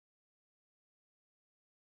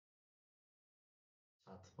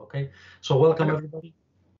Okay, so welcome everybody.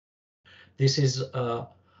 This is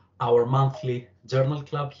our monthly journal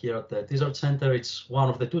club here at the Tizard Centre. It's one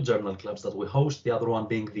of the two journal clubs that we host, the other one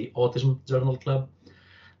being the Autism Journal Club.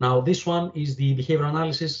 Now, this one is the Behavior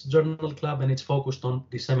Analysis Journal Club, and it's focused on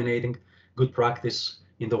disseminating good practice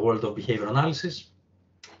in the world of behavior analysis.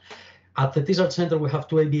 At the Tizard Centre, we have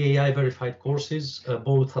two ABAI verified courses,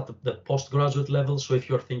 both at the postgraduate level. So if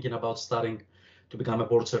you're thinking about studying to become a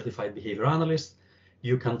board certified behavior analyst,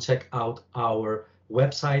 you can check out our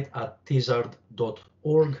website at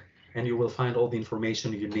tizard.org, and you will find all the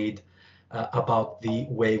information you need about the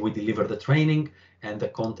way we deliver the training and the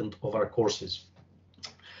content of our courses.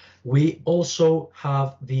 We also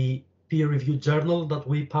have the peer-reviewed journal that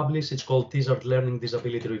we publish. It's called Tizard Learning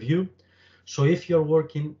Disability Review. So if you're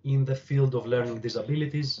working in the field of learning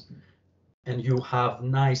disabilities and you have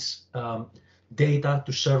nice data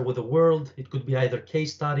to share with the world, it could be either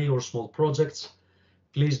case study or small projects,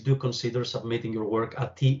 please do consider submitting your work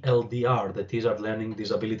at TLDR, the Tizard Learning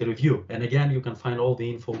Disability Review. And again, you can find all the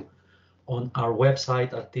info on our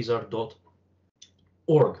website at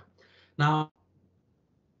tizard.org. Now,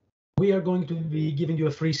 we are going to be giving you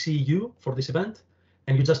a free CEU for this event,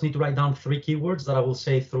 and you just need to write down 3 keywords that I will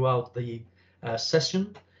say throughout the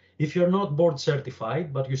session. If you're not board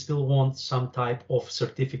certified, but you still want some type of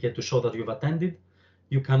certificate to show that you've attended,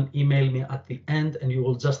 you can email me at the end, and you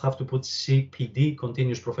will just have to put CPD,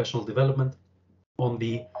 Continuous Professional Development, on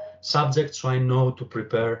the subject, so I know to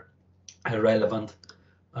prepare a relevant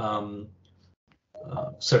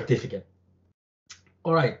certificate.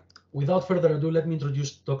 All right, without further ado, let me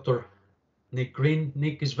introduce Dr. Nick Green.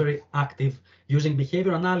 Nick is very active using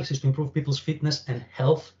behavior analysis to improve people's fitness and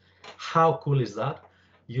health. How cool is that?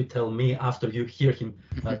 You tell me after you hear him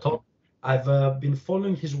talk. I've been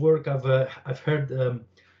following his work. I've heard a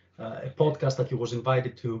podcast that he was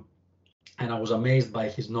invited to, and I was amazed by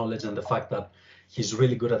his knowledge and the fact that he's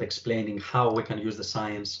really good at explaining how we can use the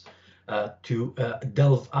science to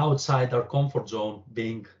delve outside our comfort zone,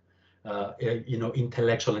 being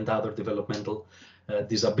intellectual and other developmental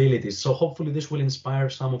disabilities. So hopefully this will inspire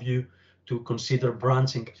some of you to consider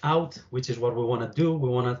branching out, which is what we want to do. We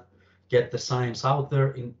want to get the science out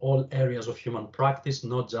there in all areas of human practice,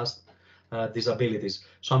 not just disabilities.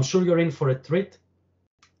 So I'm sure you're in for a treat.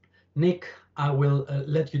 Nick, I will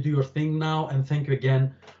let you do your thing now, and thank you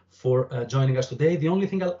again for joining us today. The only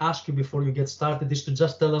thing I'll ask you before you get started is to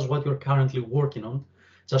just tell us what you're currently working on,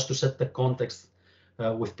 just to set the context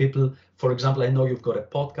with people. For example, I know you've got a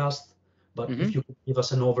podcast, but if you could give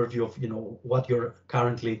us an overview of what you're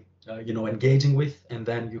currently engaging with, and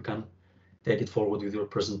then you can take it forward with your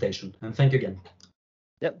presentation. And thank you again.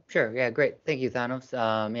 Yep, sure. Yeah, great. Thank you, Thanos.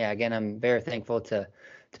 Again, I'm very thankful to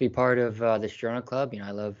be part of this journal club. I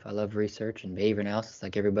love research and behavior analysis,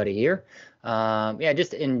 like everybody here.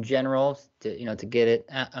 Just in general, to get it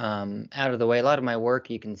out of the way. A lot of my work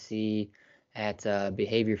you can see at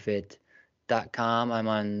BehaviorFit.com.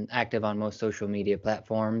 I'm active on most social media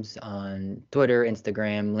platforms, on Twitter,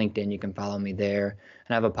 Instagram, LinkedIn. You can follow me there.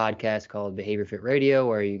 And I have a podcast called BehaviorFit Radio,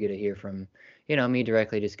 where you get to hear from me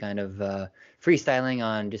directly, just kind of freestyling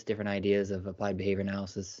on just different ideas of applied behavior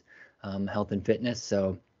analysis, health and fitness.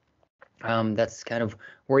 So that's kind of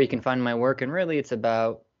where you can find my work. And really it's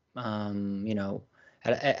about,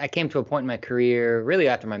 I came to a point in my career, really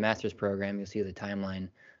after my master's program. You'll see the timeline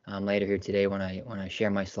later here today when I share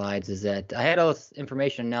my slides, is that I had all this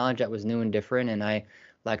information and knowledge that was new and different, and I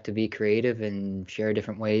like to be creative and share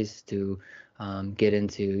different ways to get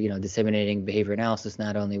into disseminating behavior analysis,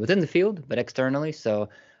 not only within the field but externally. So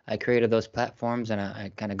I created those platforms, and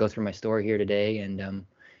I kind of go through my story here today, and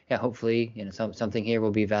hopefully something here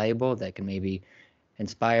will be valuable that can maybe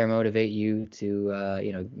inspire, motivate you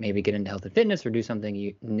to maybe get into health and fitness or do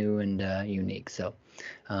something new and unique. So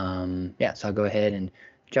so I'll go ahead and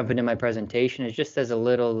jump into my presentation. It's just as a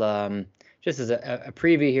little just as a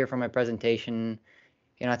preview here for my presentation.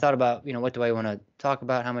 I thought about what do I want to talk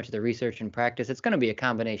about, how much of the research and practice. It's going to be a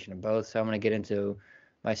combination of both. So I'm going to get into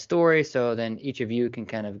my story, so then each of you can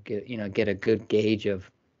kind of get a good gauge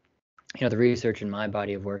of the research in my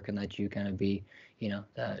body of work, and let you kind of be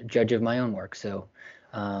the judge of my own work. So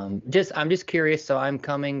I'm just curious. So I'm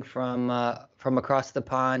coming from across the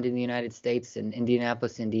pond in the United States, in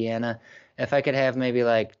Indianapolis, Indiana. If I could have maybe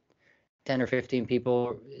like 10 or 15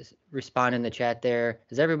 people respond in the chat there.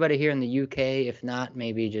 Is everybody here in the UK? If not,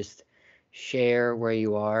 maybe just share where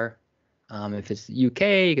you are. If it's UK,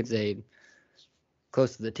 you could say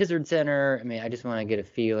close to the Tizard Centre. I just want to get a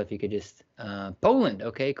feel if you could just Poland.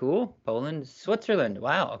 Okay, cool. Poland, Switzerland.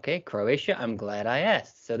 Wow. Okay, Croatia. I'm glad I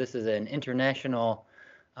asked. So this is an international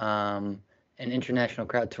an international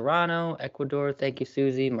crowd. Toronto, Ecuador. Thank you,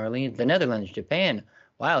 Susie. Marlene. The Netherlands, Japan.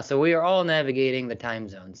 Wow. So we are all navigating the time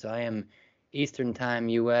zone. So I am Eastern Time,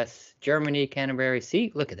 U.S., Germany, Canterbury.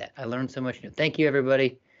 See, look at that. I learned so much new. Thank you,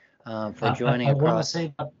 everybody, for joining. I want to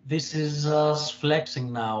say that this is us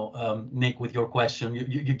flexing now, Nick, with your question.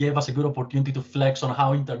 You gave us a good opportunity to flex on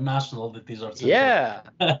how international the Tizard Centre. Yeah,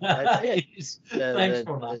 that's it. Thanks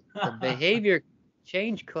for that. The Behavior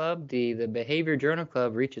Change Club, the Behavior Journal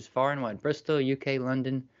Club reaches far and wide. Bristol, UK,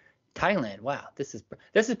 London, Thailand. Wow, this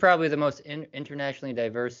is probably the most internationally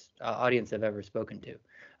diverse audience I've ever spoken to.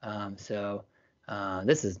 So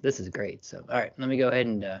this is great. So all right, let me go ahead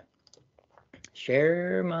and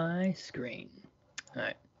share my screen. All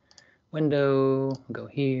right, window, go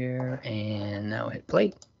here, and now hit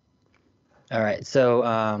play. All right, so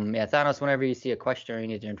yeah, Thanos, whenever you see a question or you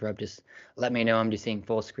need to interrupt, just let me know. I'm just seeing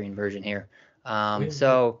full screen version here.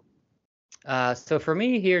 So for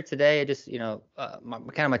me here today, I just,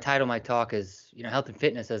 my title, my talk is, health and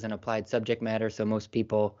fitness as an applied subject matter. So most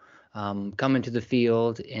people come into the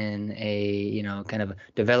field in a, kind of a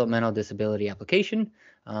developmental disability application.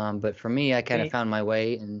 But for me, I kind of found my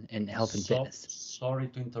way in health and fitness. Sorry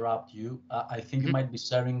to interrupt you. I think you might be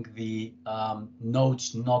sharing the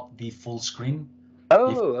notes, not the full screen.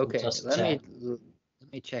 Oh, okay. Let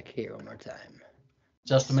me check here one more time.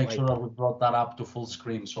 Just to make sure that we brought that up to full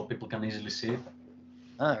screen so people can easily see it.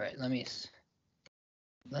 All right, let me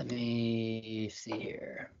see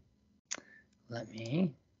here.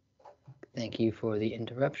 Thank you for the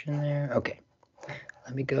interruption there. Okay,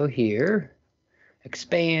 let me go here,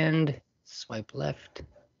 expand, swipe left.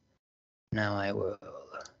 Now I will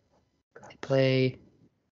play.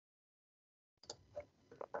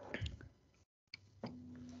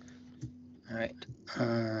 All right.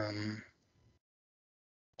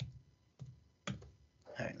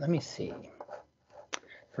 All right, let me see.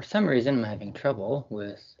 For some reason, I'm having trouble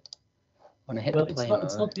with when I hit the play mode.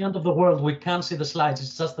 It's not the end of the world. We can see the slides.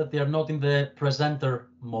 It's just that they are not in the presenter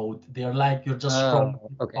mode. They are like you're just scrolling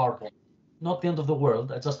PowerPoint. Not the end of the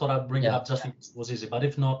world. I just thought I'd bring it up just in case it was easy. But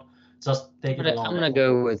if not, just take it along. I'm gonna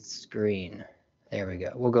go with screen. There we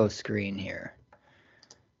go. We'll go screen here.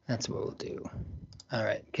 That's what we'll do. All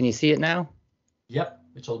right. Can you see it now? Yep,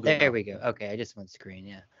 it's all good. There we go. Okay, I just went screen.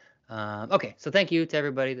 Yeah. Okay, so thank you to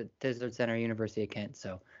everybody at the Tizard Centre, University of Kent.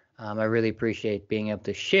 So I really appreciate being able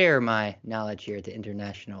to share my knowledge here at the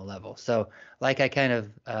international level. So like I kind of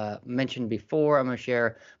mentioned before, I'm going to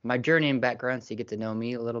share my journey and background so you get to know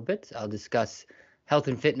me a little bit. I'll discuss health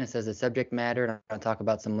and fitness as a subject matter, and I'll talk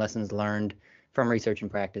about some lessons learned from research and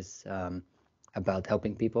practice about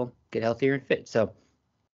helping people get healthier and fit. So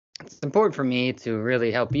it's important for me to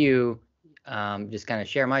really help you just kind of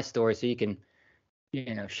share my story so you can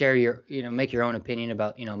share your, make your own opinion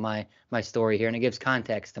about, my story here, and it gives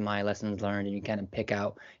context to my lessons learned, and you kind of pick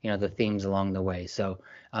out, the themes along the way. So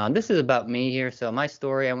this is about me here. So my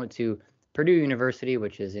story, I went to Purdue University,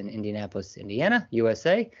 which is in Indianapolis, Indiana,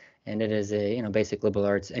 USA, and it is a, basic liberal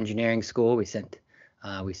arts engineering school. We sent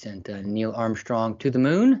Neil Armstrong to the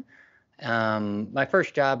moon. My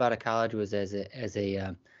first job out of college was as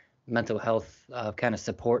a mental health kind of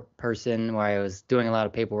support person, where I was doing a lot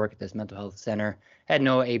of paperwork at this mental health center. Had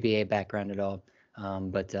no ABA background at all,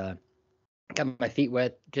 but got my feet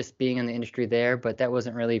wet just being in the industry there, but that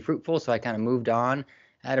wasn't really fruitful, so I kind of moved on.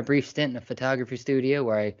 I had a brief stint in a photography studio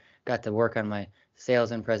where I got to work on my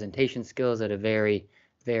sales and presentation skills at a very,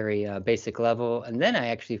 very basic level, and then I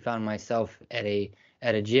actually found myself at a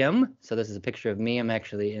gym. So this is a picture of me. I'm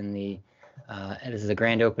actually in the this is a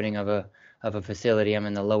grand opening of a facility. I'm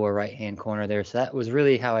in the lower right-hand corner there. So that was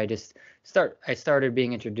really how I started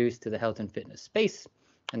being introduced to the health and fitness space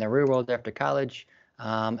in the real world after college.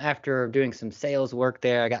 After doing some sales work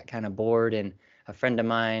there, I got kind of bored, and a friend of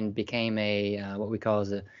mine became what we call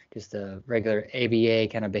just a regular ABA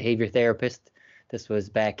kind of behavior therapist. This was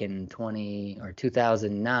back in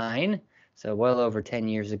 2009, so well over 10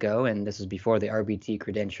 years ago, and this was before the RBT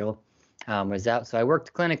credential was out. So I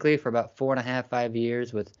worked clinically for about 4.5, 5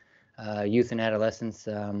 years with youth and adolescents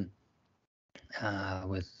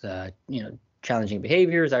with challenging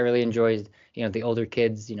behaviors. I really enjoyed the older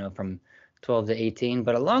kids from 12 to 18.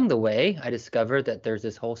 But along the way, I discovered that there's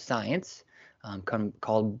this whole science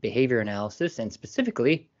called behavior analysis, and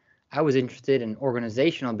specifically, I was interested in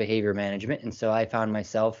organizational behavior management. And so I found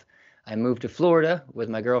myself, I moved to Florida with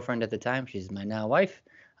my girlfriend at the time. She's my now wife.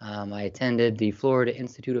 I attended the Florida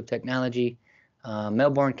Institute of Technology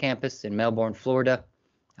Melbourne campus in Melbourne, Florida.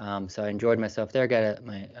 So I enjoyed myself there. Got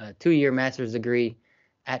my 2-year master's degree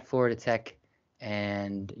at Florida Tech,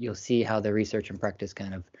 and you'll see how the research and practice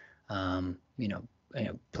kind of,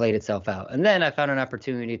 played itself out. And then I found an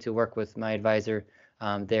opportunity to work with my advisor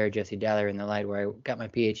there, Jesse Daller in the Light, where I got my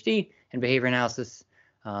PhD in behavior analysis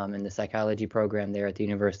in the psychology program there at the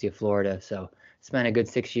University of Florida. So spent a good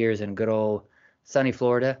 6 years in good old sunny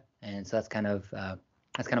Florida, and so that's kind of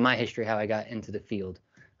my history, how I got into the field.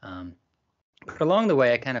 But along the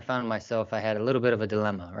way, I kind of found myself, I had a little bit of a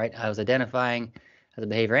dilemma, right? I was identifying as a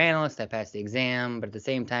behavior analyst, I passed the exam, but at the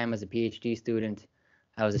same time, as a PhD student,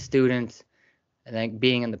 I was a student. And then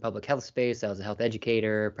being in the public health space, I was a health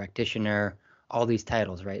educator, practitioner, all these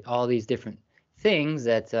titles, right? All these different things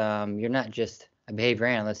that you're not just a behavior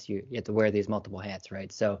analyst, you have to wear these multiple hats,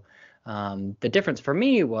 right? So the difference for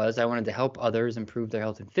me was I wanted to help others improve their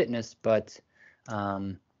health and fitness, but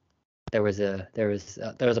there was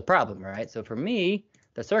a problem, right? So for me,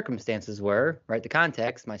 the circumstances were, right, the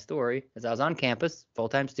context, my story, is I was on campus,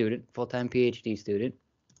 full-time student, full-time PhD student.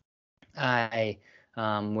 I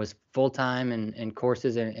was full-time in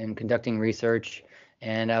courses and conducting research,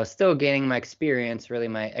 and I was still gaining my experience, really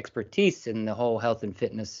my expertise in the whole health and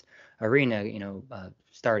fitness arena,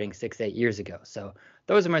 starting 6-8 years ago. So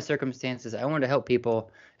those are my circumstances. I wanted to help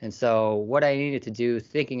people, and so what I needed to do,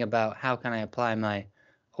 thinking about how can I apply my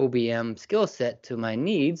OBM skill set to my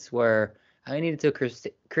needs, where I needed to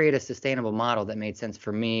create a sustainable model that made sense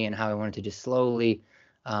for me and how I wanted to just slowly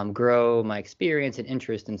grow my experience and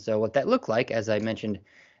interest. And so what that looked like, as I mentioned,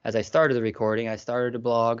 as I started the recording, I started a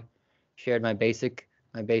blog, shared my basic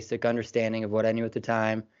understanding of what I knew at the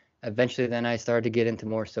time. Eventually, then I started to get into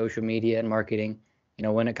more social media and marketing,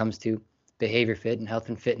 when it comes to BehaviorFit and health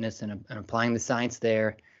and fitness and applying the science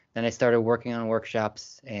there. Then I started working on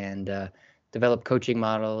workshops and developed coaching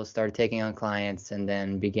models, started taking on clients, and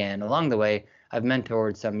then began along the way. I've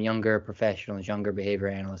mentored some younger professionals, younger behavior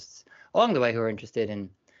analysts along the way who are interested in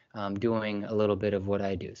doing a little bit of what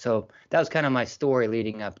I do. So that was kind of my story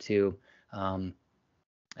leading up to,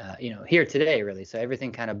 here today, really. So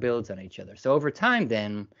everything kind of builds on each other. So over time,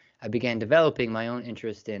 then I began developing my own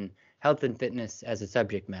interest in health and fitness as a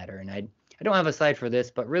subject matter. And I don't have a slide for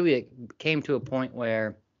this, but really it came to a point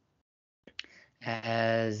where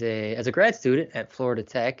as a grad student at Florida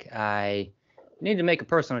Tech, I needed to make a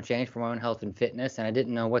personal change for my own health and fitness, and I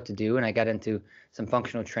didn't know what to do, and I got into some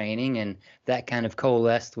functional training, and that kind of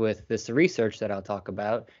coalesced with this research that I'll talk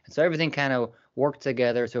about. And so everything kind of worked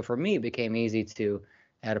together. So for me, it became easy to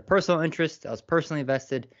add a personal interest. I was personally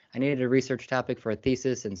invested. I needed a research topic for a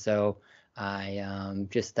thesis, and so I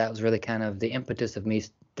that was really kind of the impetus of me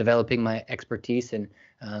developing my expertise and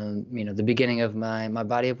the beginning of my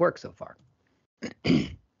body of work so far.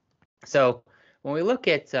 So when we look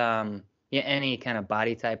at any kind of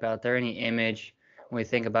body type out there, any image, when we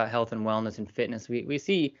think about health and wellness and fitness, we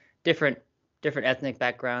see different ethnic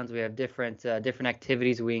backgrounds. We have different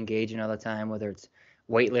activities we engage in all the time, whether it's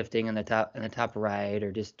weightlifting in the top right,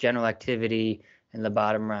 or just general activity in the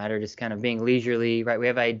bottom right, or just kind of being leisurely, right? We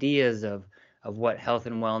have ideas of what health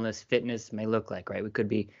and wellness, fitness may look like, right? We could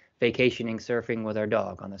be vacationing, surfing with our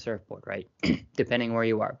dog on the surfboard, right? Depending where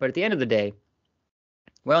you are. But at the end of the day,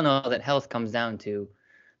 we all know that health comes down to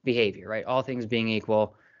behavior, right? All things being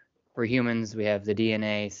equal, we're humans, we have the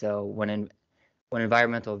DNA. So when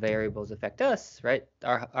environmental variables affect us, right,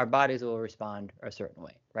 our bodies will respond a certain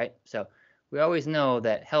way, right? So we always know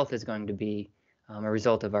that health is going to be a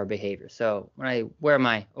result of our behavior. So when I wear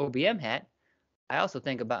my OBM hat, I also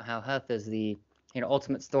think about how health is the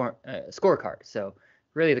ultimate scorecard. So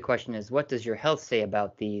really the question is, what does your health say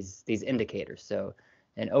about these indicators? So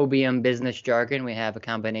in OBM business jargon, we have a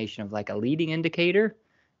combination of like a leading indicator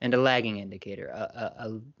and a lagging indicator.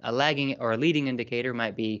 A lagging or a leading indicator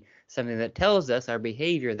might be something that tells us our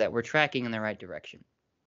behavior that we're tracking in the right direction.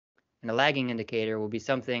 And a lagging indicator will be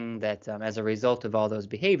something that as a result of all those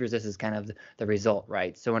behaviors, this is kind of the result,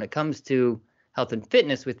 right? So when it comes to health and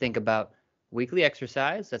fitness, we think about weekly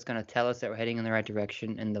exercise. That's going to tell us that we're heading in the right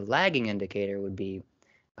direction. And the lagging indicator would be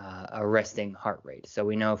a resting heart rate. So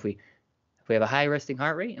we know if we have a high resting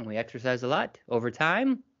heart rate and we exercise a lot over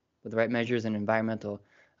time with the right measures and environmental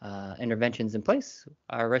interventions in place,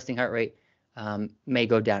 our resting heart rate may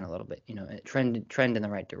go down a little bit, trend in the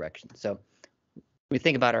right direction. So we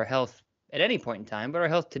think about our health at any point in time, but our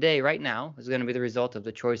health today, right now, is going to be the result of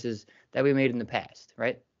the choices that we made in the past,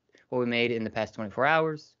 right? What we made in the past 24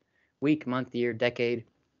 hours, week, month, year, decade.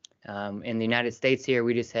 In the United States here,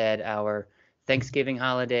 we just had our Thanksgiving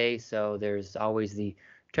holiday, so there's always the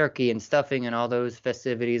turkey and stuffing and all those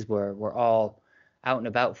festivities where we're all out and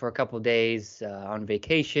about for a couple of days, on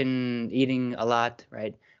vacation, eating a lot,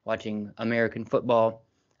 right? Watching American football,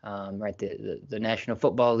 right? The National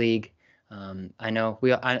Football League. I know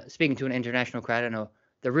speaking to an international crowd, I know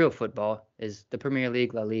the real football is the Premier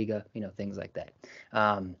League, La Liga, things like that.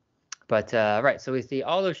 Right, so we see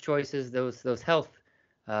all those choices, those health,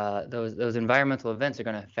 those environmental events are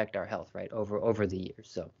going to affect our health, right, over the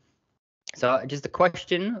years. So just a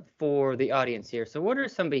question for the audience here. So what are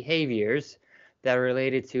some behaviors that are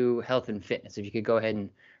related to health and fitness? If you could go ahead and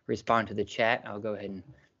respond to the chat, I'll go ahead and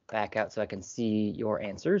back out so I can see your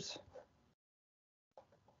answers.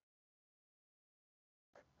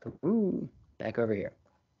 Ooh, back over here.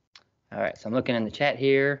 All right, so I'm looking in the chat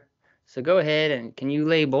here. So go ahead and can you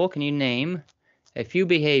name a few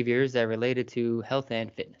behaviors that are related to health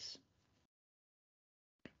and fitness?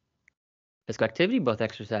 Physical activity, both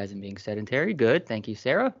exercise and being sedentary. Good, thank you,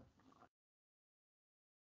 Sarah.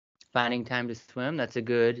 Finding time to swim, that's a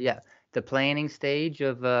good, yeah. The planning stage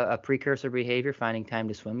of a precursor behavior, finding time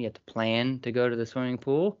to swim. You have to plan to go to the swimming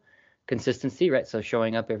pool. Consistency, right? So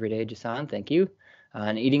showing up every day, Jason, thank you.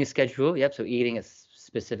 And eating a schedule, yep, so eating at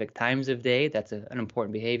specific times of day, that's an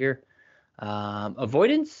important behavior.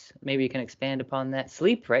 Avoidance, maybe you can expand upon that.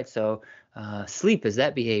 Sleep, right? So sleep, is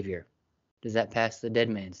that behavior? Does that pass the dead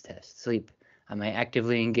man's test? Sleep, am I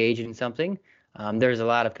actively engaged in something? There's a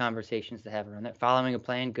lot of conversations to have around that. Following a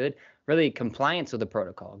plan, good. Really, compliance with the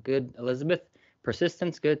protocol, good. Elizabeth,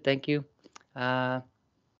 persistence, good. Thank you. And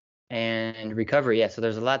recovery, yeah. So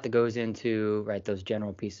there's a lot that goes into those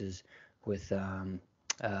general pieces with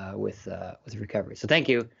recovery. So thank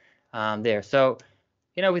you there. So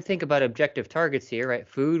we think about objective targets here, right?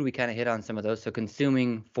 Food, we kind of hit on some of those. So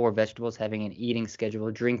consuming 4 vegetables, having an eating schedule,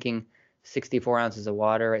 drinking 64 ounces of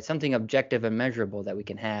water, right? Something objective and measurable that we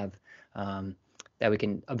can have, that we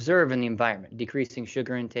can observe in the environment. Decreasing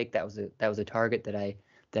sugar intake, that was a target that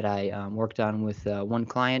I worked on with one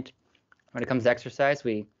client. When it comes to exercise,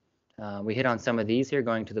 we hit on some of these here.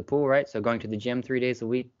 Going to the pool, right? So going to the gym 3 days a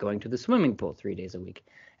week, going to the swimming pool 3 days a week,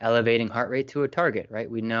 elevating heart rate to a target, right?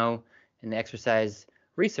 We know in the exercise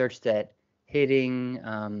research that hitting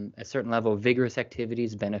a certain level of vigorous activity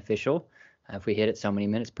is beneficial if we hit it so many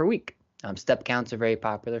minutes per week. Step counts are very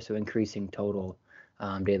popular, so increasing total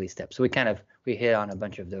daily steps. So we hit on a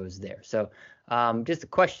bunch of those there. So just a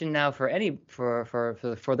question now for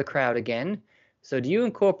the crowd again. So do you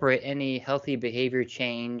incorporate any healthy behavior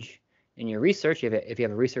change in your research, if you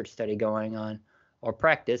have a research study going on, or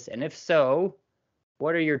practice? And if so,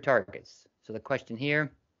 what are your targets? So the question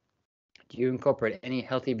here, do you incorporate any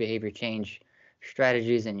healthy behavior change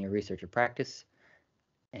strategies in your research or practice?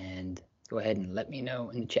 And go ahead and let me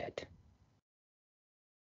know in the chat.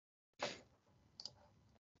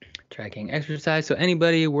 Tracking exercise. So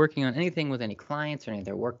anybody working on anything with any clients or any of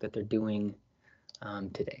their work that they're doing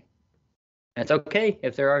today? And it's okay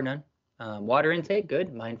if there are none. Water intake,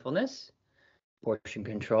 good. Mindfulness, portion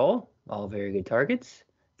control, all very good targets.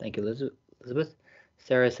 Thank you, Elizabeth.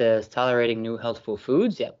 Sarah says tolerating new healthful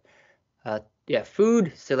foods. Yep.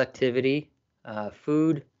 Food selectivity,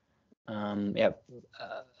 food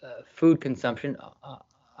consumption,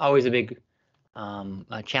 always a big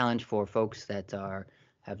challenge for folks that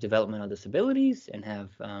have developmental disabilities and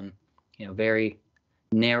have very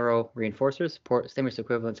narrow reinforcers, stimulus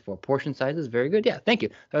equivalents for portion sizes. Very good. Yeah, thank you.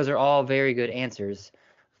 Those are all very good answers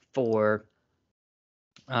for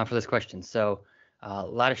this question. So a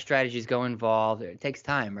lot of strategies go involved. It takes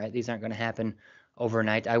time, right? These aren't going to happen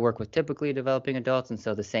overnight. I work with typically developing adults, and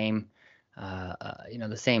so the same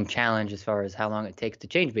challenge as far as how long it takes to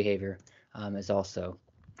change behavior is also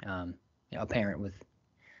apparent with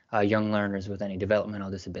young learners with any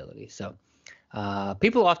developmental disability. So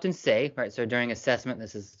people often say, right, so during assessment,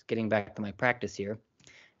 this is getting back to my practice here,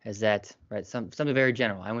 is that, right, something very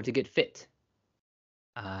general. I want to get fit.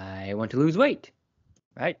 I want to lose weight,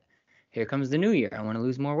 right? Here comes the new year. I want to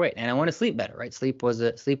lose more weight and I want to sleep better, right? Sleep was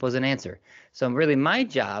an answer. So really my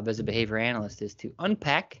job as a behavior analyst is to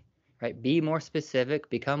unpack, right? Be more specific,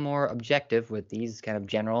 become more objective with these kind of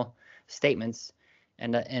general statements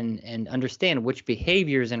and understand which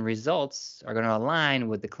behaviors and results are going to align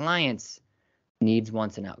with the client's needs,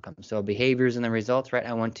 wants, and outcomes. So behaviors and the results, right?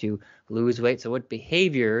 I want to lose weight. So what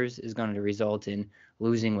behaviors is going to result in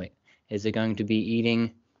losing weight? Is it going to be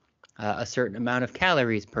eating a certain amount of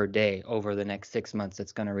calories per day over the next 6 months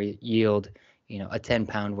that's going to yield, a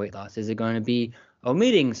 10-pound weight loss? Is it going to be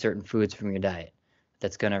omitting certain foods from your diet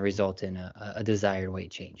that's going to result in a desired weight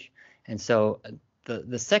change? And so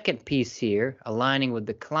the second piece here, aligning with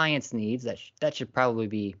the client's needs, that should probably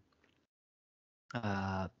be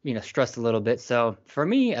stressed a little bit. So for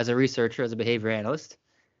me as a researcher, as a behavior analyst,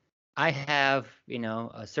 I have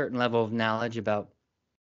a certain level of knowledge about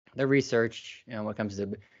the research, when it comes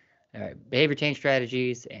to behavior change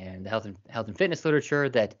strategies and the health and fitness literature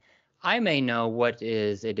that I may know what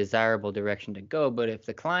is a desirable direction to go, but if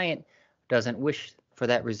the client doesn't wish for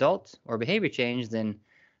that result or behavior change, then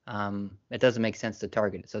it doesn't make sense to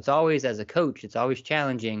target it. So it's always, as a coach, it's always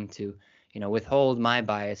challenging to, withhold my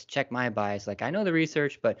bias, check my bias. Like, I know the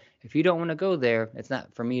research, but if you don't want to go there, it's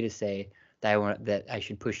not for me to say that I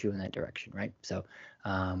should push you in that direction, right? So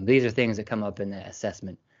these are things that come up in the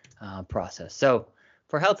assessment process. So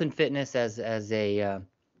for health and fitness as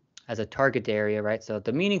a target area, right? So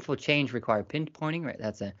the meaningful change require pinpointing, right?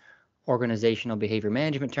 That's an organizational behavior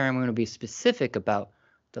management term. We're going to be specific about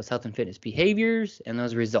those health and fitness behaviors and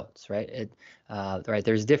those results, right? Right.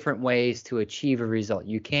 There's different ways to achieve a result.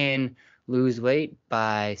 You can lose weight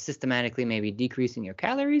by systematically maybe decreasing your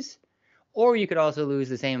calories, or you could also lose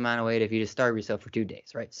the same amount of weight if you just starve yourself for 2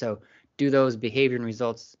 days, right? So do those behavior and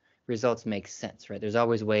results make sense, right? There's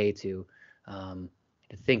always a way to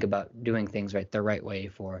think about doing things the right way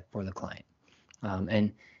for the client.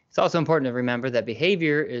 And it's also important to remember that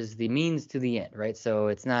behavior is the means to the end, right? So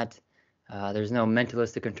it's not, there's no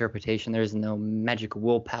mentalistic interpretation. There's no magic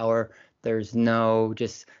willpower. There's no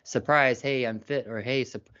just surprise, hey, I'm fit, or hey,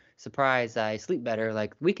 surprise, I sleep better.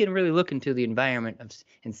 Like, we can really look into the environment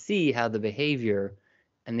and see how the behavior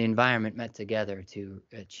and the environment met together to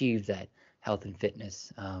achieve that health and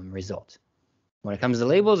fitness result. When it comes to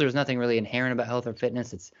labels, there's nothing really inherent about health or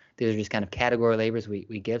fitness. These are just kind of category labels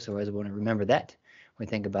we give. So I always want to remember that when we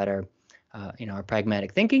think about our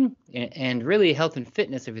pragmatic thinking. And really, health and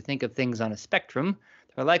fitness, if you think of things on a spectrum,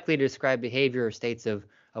 they're likely to describe behavior or states of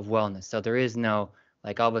wellness. So there is no,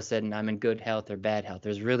 like, all of a sudden I'm in good health or bad health.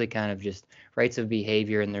 There's really kind of just rates of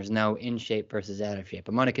behavior, and there's no in shape versus out of shape.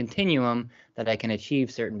 I'm on a continuum that I can achieve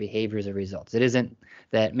certain behaviors or results. It isn't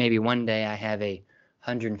that maybe one day I have a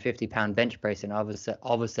 150-pound bench press and all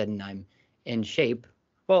of a sudden I'm in shape.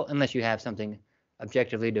 Well, unless you have something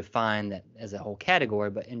objectively defined that as a whole category,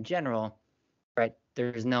 but in general, right,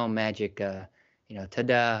 there's no magic,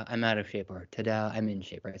 ta-da, I'm out of shape, or ta-da, I'm in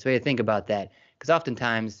shape, right? So we have to think about that, because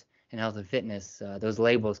oftentimes in health and fitness, those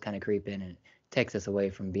labels kind of creep in and it takes us away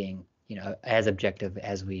from being, as objective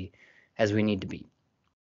as we need to be.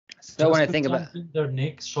 So when I think about there,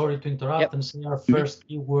 Nick, sorry to interrupt. Yep. And say our first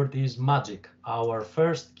keyword is magic. Our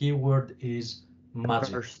first keyword is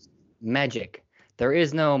magic. Magic. There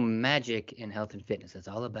is no magic in health and fitness. It's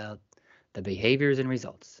all about the behaviors and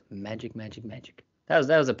results. Magic, magic, magic. That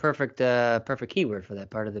was a perfect keyword for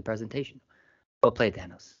that part of the presentation. Well played,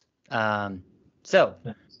 Thanos. So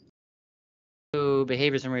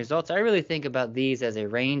behaviors and results. I really think about these as a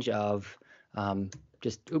range of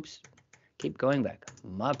keep going back.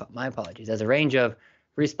 My apologies. As a range of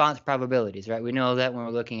response probabilities, right? We know that when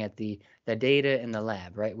we're looking at the data in the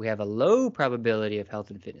lab, right? We have a low probability of health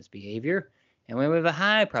and fitness behavior, and we have a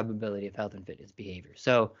high probability of health and fitness behavior.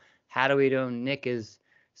 So how do we know Nick is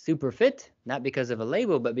super fit? Not because of a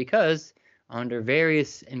label, but because under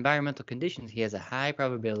various environmental conditions, he has a high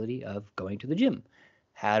probability of going to the gym.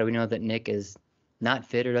 How do we know that Nick is not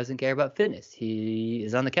fit or doesn't care about fitness? He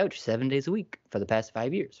is on the couch 7 days a week for the past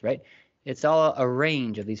 5 years, right? It's all a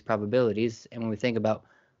range of these probabilities. And when we think about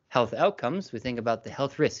health outcomes, we think about the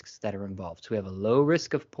health risks that are involved. So we have a low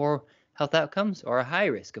risk of poor health outcomes or a high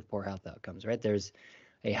risk of poor health outcomes, right? There's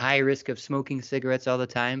a high risk of smoking cigarettes all the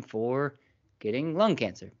time for getting lung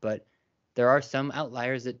cancer, but there are some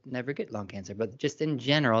outliers that never get lung cancer. But just in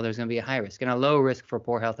general, there's going to be a high risk and a low risk for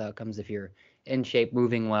poor health outcomes. If you're in shape,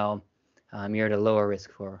 moving well, you're at a lower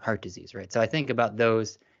risk for heart disease, right? So I think about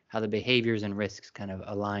those, how the behaviors and risks kind of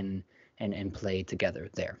align and play together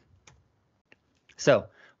there. So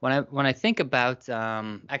when I think about,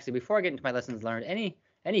 actually, before I get into my lessons learned,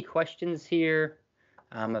 any questions here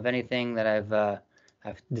of anything that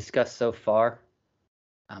I've discussed so far?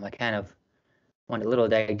 I kind of went a little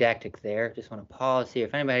didactic there. Just want to pause here.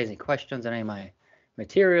 If anybody has any questions on any of my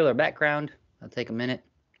material or background, I'll take a minute.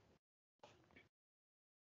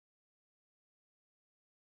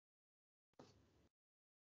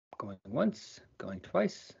 Going once, going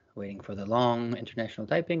twice, waiting for the long international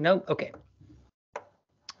typing. Nope. Okay.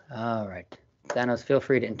 All right. Thanos, feel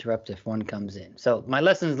free to interrupt if one comes in. So my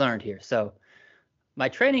lessons learned here. So my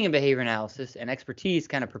training in behavior analysis and expertise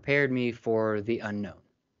kind of prepared me for the unknown.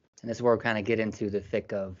 And this is where we'll kind of get into the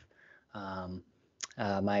thick of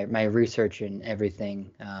my research and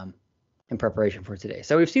everything in preparation for today.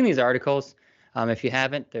 So we've seen these articles. If you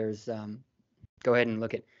haven't, there's go ahead and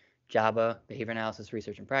look at JABA, Behavior Analysis,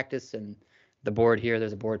 Research and Practice, and the board here.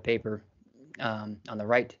 There's a board paper on the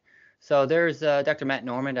right. So there's Dr. Matt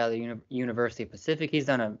Norman out of the University of Pacific. He's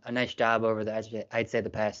done a nice job over I'd say the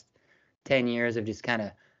past 10 years of just kind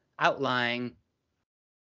of outlining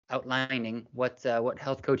outlining what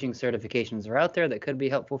health coaching certifications are out there that could be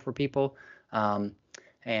helpful for people.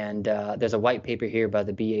 And there's a white paper here by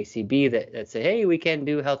the BACB that say, hey, we can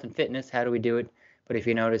do health and fitness. How do we do it? But if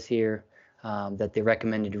you notice here that the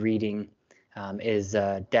recommended reading is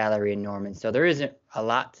Dallery and Norman. So there isn't a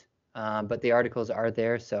lot, but the articles are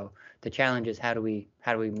there. So the challenge is how do we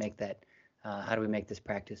make that how do we make this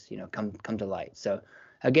practice come to light? So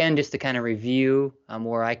again, just to kind of review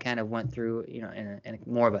where I kind of went through in a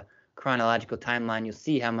more of a chronological timeline, you'll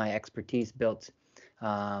see how my expertise built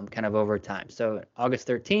kind of over time. So August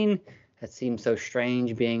 13, that seems so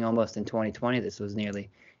strange being almost in 2020. This was nearly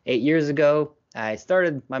 8 years ago. I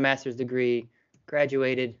started my master's degree,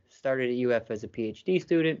 graduated, started at UF as a PhD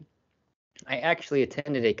student. I actually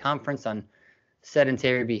attended a conference on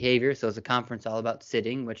sedentary behavior. So it's a conference all about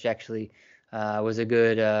sitting, which actually was a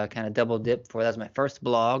good kind of double dip for. That was my first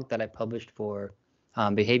blog that I published for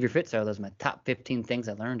BehaviorFit. So those are my top 15 things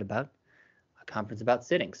I learned about a conference about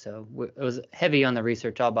sitting. So it was heavy on the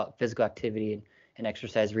research, all about physical activity and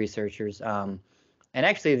exercise researchers. And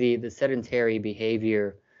actually the sedentary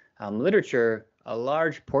behavior literature, a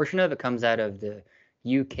large portion of it comes out of the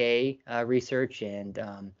UK research and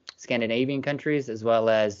Scandinavian countries, as well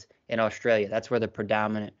as in Australia. That's where the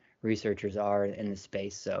predominant researchers are in the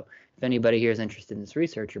space. So if anybody here is interested in this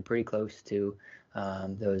research, you're pretty close to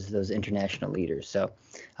those international leaders. So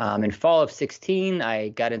in fall of 16, I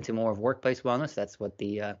got into more of workplace wellness. That's what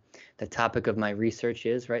the topic of my research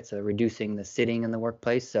is, right? So reducing the sitting in the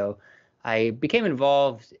workplace. So I became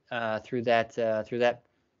involved through that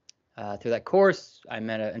course. I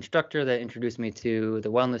met an instructor that introduced me to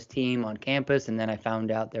the wellness team on campus, and then I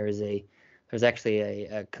found out there's actually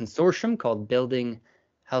a consortium called Building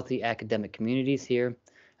Healthy Academic Communities here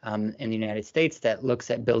in the United States that looks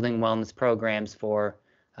at building wellness programs for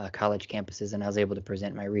college campuses, and I was able to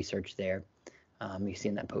present my research there. You see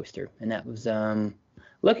in that poster, and that was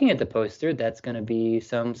looking at the poster. That's going to be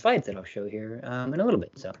some slides that I'll show here in a little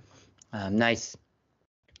bit. So nice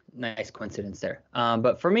coincidence there.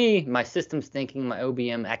 But for me, my systems thinking, my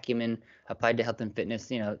OBM acumen applied to health and fitness,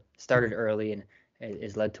 started early and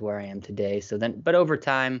is led to where I am today. So then, but over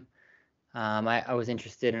time, I was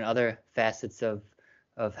interested in other facets of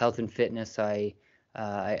health and fitness. I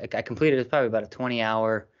completed probably about a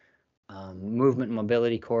 20-hour movement and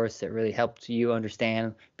mobility course that really helped you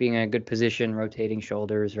understand being in a good position, rotating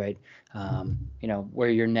shoulders, right? Where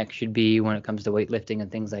your neck should be when it comes to weightlifting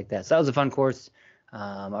and things like that. So that was a fun course.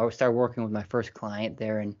 I started working with my first client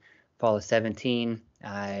there in fall of 17.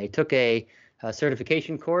 I took a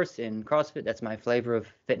certification course in CrossFit. That's my flavor of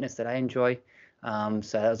fitness that I enjoy.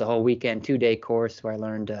 So that was a whole weekend, 2-day course where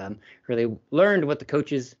I really learned what the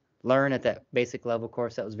coaches learn at that basic level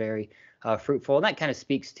course. That was very fruitful. And that kind of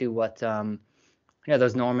speaks to what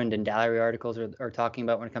those Norman and Dallery articles are talking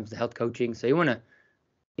about when it comes to health coaching. So you want to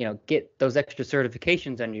get those extra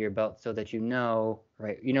certifications under your belt so that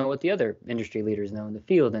what the other industry leaders know in the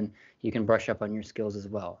field, and you can brush up on your skills as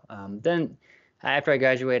well. Then after I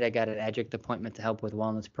graduated, I got an adjunct appointment to help with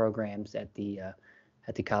wellness programs at the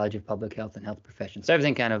College of Public Health and Health Professions. So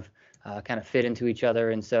everything kind of fit into each other.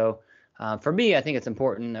 And so for me, I think it's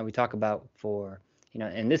important that we talk about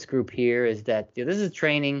in this group here is that this is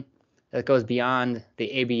training that goes beyond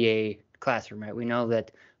the ABA classroom, right? We know that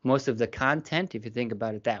most of the content, if you think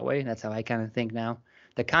about it that way, that's how I kind of think now,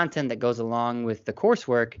 the content that goes along with the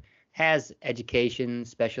coursework has education,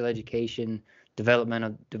 special education,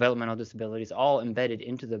 developmental disabilities all embedded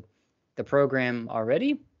into the program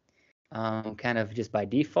already, kind of just by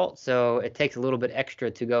default. So it takes a little bit extra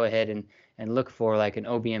to go ahead and look for like an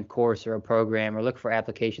OBM course or a program, or look for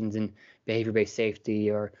applications in behavior-based safety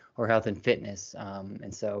or health and fitness.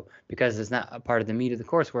 And so because it's not a part of the meat of the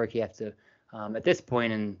coursework, you have to, at this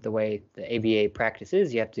point in the way the ABA practice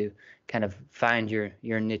is, you have to kind of find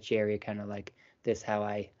your niche area, kind of like this, how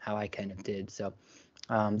I kind of did. So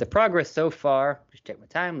the progress so far, just check my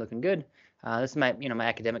time, looking good. This is my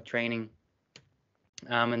academic training.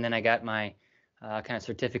 And then I got my kind of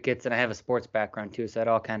certificates, and I have a sports background too, so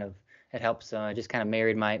it helps. I just kind of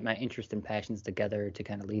married my interest and passions together to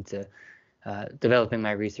kind of lead to developing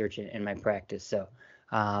my research and my practice. So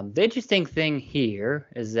the interesting thing here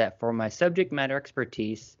is that for my subject matter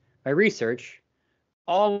expertise, my research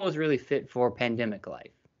all was really fit for pandemic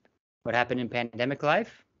life. What happened in pandemic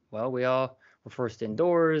life? Well, we all were forced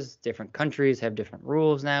indoors. Different countries have different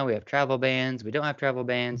rules now. We have travel bans. We don't have travel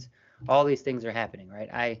bans. All these things are happening,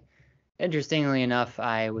 right? Interestingly enough,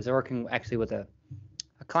 I was working actually with a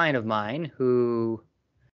client of mine who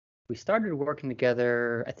we started working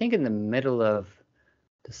together, I think in the middle of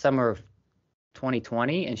the summer of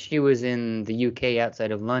 2020, and she was in the UK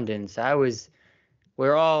outside of London. So I was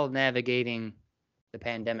we're all navigating the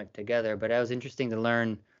pandemic together, but it was interesting to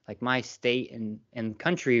learn like my state and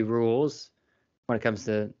country rules when it comes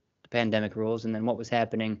to the pandemic rules, and then what was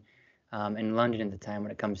happening in London at the time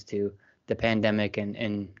when it comes to the pandemic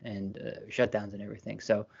and shutdowns and everything.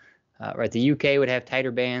 So, right, the UK would have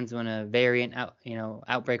tighter bans when a variant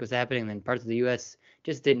outbreak was happening, and then parts of the US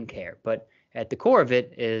just didn't care. But at the core of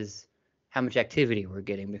it is how much activity we're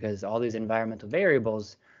getting, because all these environmental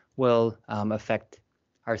variables will affect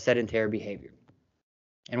our sedentary behavior.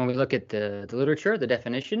 And when we look at the literature, the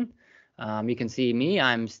definition, you can see me,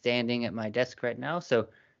 I'm standing at my desk right now. So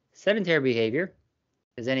sedentary behavior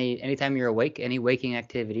is anytime you're awake, any waking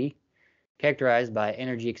activity characterized by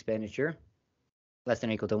energy expenditure less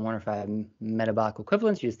than or equal to 1 or 5 metabolic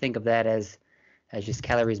equivalents. You just think of that as just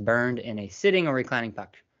calories burned in a sitting or reclining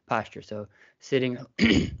posture. So sitting,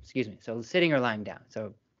 excuse me, so sitting or lying down.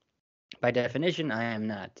 So by definition, I am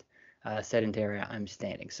not sedentary, I'm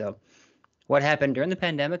standing. So what happened during the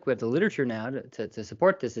pandemic, we have the literature now to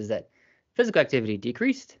support this, is that physical activity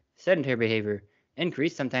decreased, sedentary behavior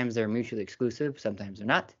increased. Sometimes they're mutually exclusive, sometimes they're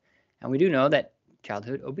not. And we do know that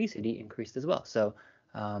childhood obesity increased as well. So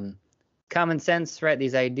common sense, right,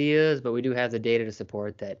 these ideas, but we do have the data to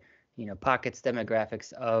support that, pockets,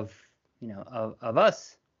 demographics of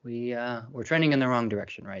us, we're trending in the wrong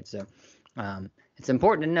direction, right? So it's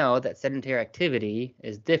important to know that sedentary activity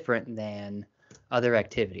is different than other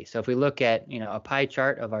activities. So if we look at, a pie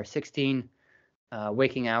chart of our 16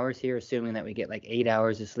 waking hours here, assuming that we get like 8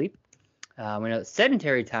 hours of sleep, we know that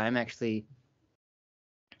sedentary time actually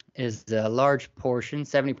is a large portion,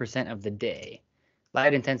 70% of the day.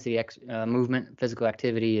 Light intensity movement, physical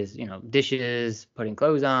activity is, dishes, putting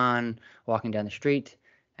clothes on, walking down the street.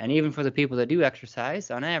 And even for the people that do exercise,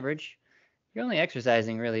 on average, you're only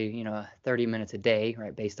exercising really, 30 minutes a day,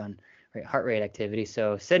 right, based on heart rate activity.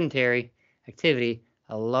 So sedentary activity,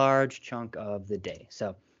 a large chunk of the day.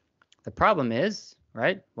 So the problem is,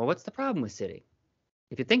 right, well, what's the problem with sitting?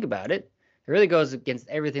 If you think about it, it really goes against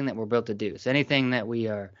everything that we're built to do. So anything that we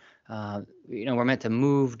are, we're meant to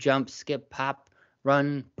move, jump, skip, hop,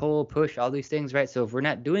 run, pull, push, all these things, right? So if we're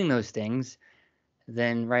not doing those things,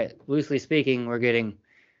 then, right, loosely speaking, we're getting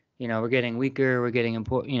weaker, we're getting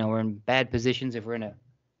we're in bad positions. If we're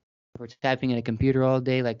typing in a computer all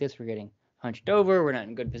day like this, we're getting hunched over, we're not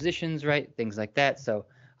in good positions, right? Things like that. So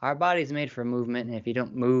our body's made for movement, and if you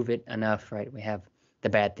don't move it enough, right, we have the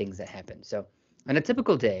bad things that happen. So on a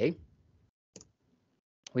typical day,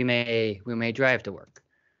 we may drive to work,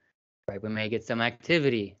 right? We may get some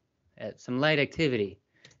activity, some light activity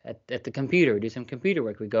at the computer, do some computer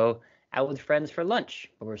work. We go out with friends for lunch,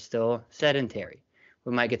 but we're still sedentary.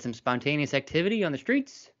 We might get some spontaneous activity on the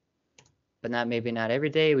streets, but maybe not every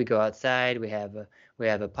day. We go outside. We have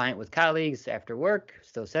a pint with colleagues after work,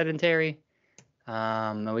 still sedentary,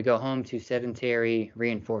 and we go home to sedentary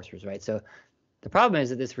reinforcers, right? So the problem is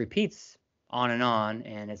that this repeats on,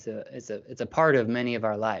 and it's a part of many of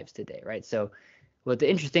our lives today, right? So what the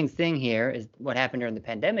interesting thing here is what happened during the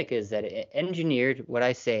pandemic is that it engineered what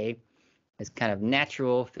I say is kind of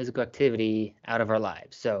natural physical activity out of our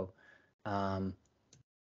lives. So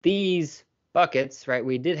these buckets, right,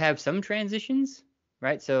 we did have some transitions,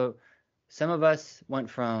 right? So some of us went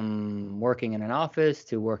from working in an office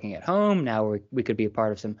to working at home. Now we could be a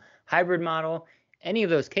part of some hybrid model. Any of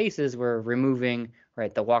those cases were removing,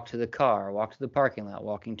 right, the walk to the car, walk to the parking lot,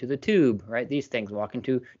 walking to the tube, right, these things, walking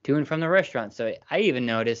to and from the restaurant. So I even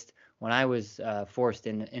noticed when I was forced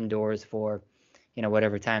indoors for,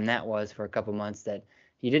 whatever time that was for a couple months, that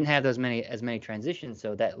you didn't have as many transitions.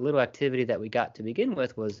 So that little activity that we got to begin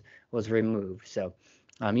with was removed. So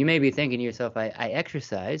you may be thinking to yourself, I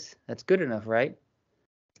exercise. That's good enough, right?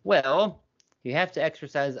 Well, you have to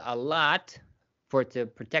exercise a lot for it to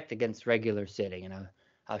protect against regular sitting, and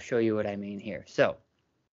I'll show you what I mean here. So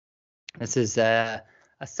this is a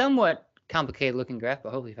somewhat complicated looking graph,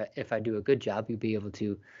 but hopefully if I do a good job, you'll be able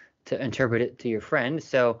to interpret it to your friend.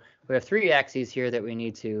 So we have 3 axes here that we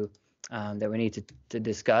need to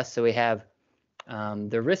discuss. So we have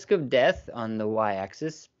the risk of death on the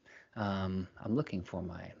y-axis. I'm looking for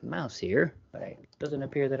my mouse here, but it doesn't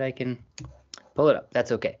appear that I can pull it up.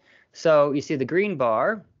 That's okay. So you see the green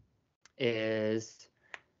bar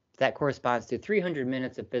that corresponds to 300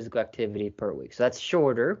 minutes of physical activity per week. So that's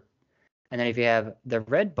shorter. And then if you have the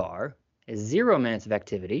red bar is 0 minutes of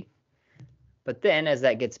activity. But then as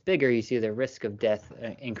that gets bigger, you see the risk of death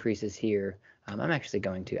increases here. I'm actually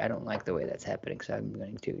going to, I don't like the way that's happening, so I'm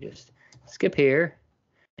going to just skip here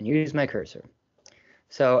and use my cursor.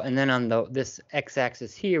 So, and then on this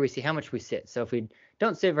x-axis here, we see how much we sit. So if we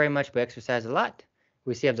don't sit very much but exercise a lot,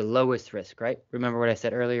 we see have the lowest risk, right? Remember what I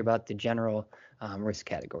said earlier about the general risk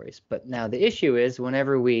categories. But now the issue is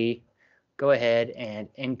whenever we go ahead and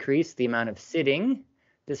increase the amount of sitting,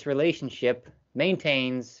 this relationship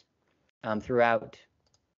maintains throughout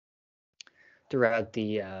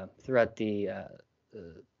for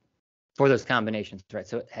those combinations, right?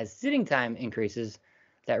 So as sitting time increases,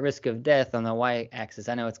 that risk of death on the y-axis,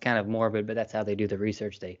 I know it's kind of morbid, but that's how they do the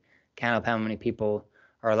research. They count up how many people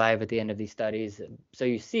are alive at the end of these studies. So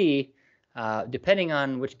you see, depending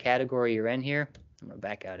on which category you're in here, I'm going to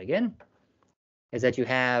back out again, is that you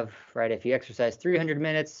have, right, if you exercise 300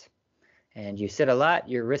 minutes and you sit a lot,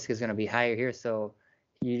 your risk is going to be higher here. So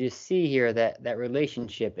you just see here that that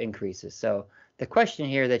relationship increases. So the question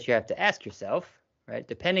here that you have to ask yourself, right,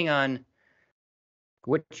 depending on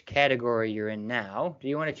which category you're in now, do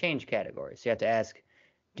you want to change categories? So you have to ask,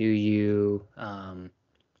 do you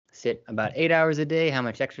sit about 8 hours a day? How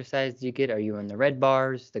much exercise do you get? Are you in the red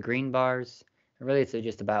bars, the green bars? And really, it's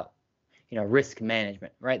just about, risk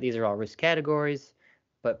management, right? These are all risk categories,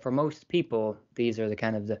 but for most people, these are the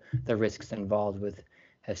kind of the risks involved with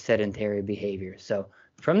a sedentary behavior. So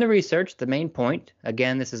from the research, the main point,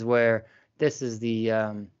 again, this is the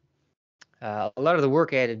a lot of the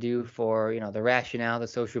work I had to do for the rationale, the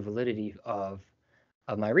social validity of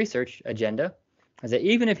my research agenda, is that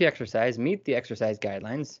even if you exercise, meet the exercise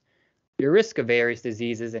guidelines, your risk of various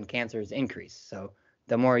diseases and cancers increase. So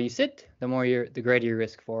the more you sit, the greater your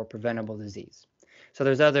risk for preventable disease. So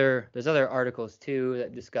there's other articles too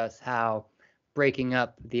that discuss how breaking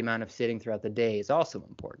up the amount of sitting throughout the day is also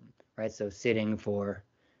important, right? So sitting for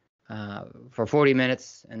 40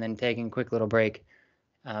 minutes and then taking a quick little break,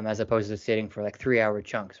 as opposed to sitting for like 3-hour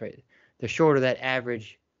chunks, right? The shorter that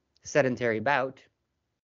average sedentary bout,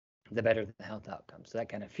 the better the health outcomes. So that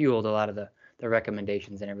kind of fueled a lot of the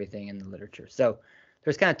recommendations and everything in the literature. So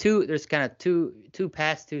there's kind of two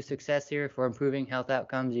paths to success here for improving health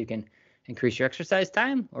outcomes. You can increase your exercise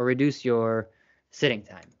time or reduce your sitting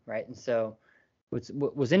time, right? And so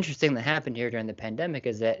what was interesting that happened here during the pandemic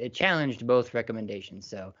is that it challenged both recommendations.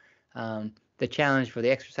 So the challenge for the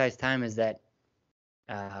exercise time is that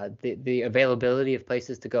the availability of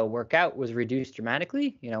places to go work out was reduced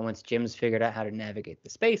dramatically. Once gyms figured out how to navigate the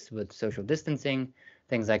space with social distancing,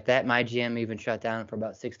 things like that. My gym even shut down for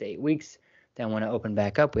about 6 to 8 weeks. Then when it opened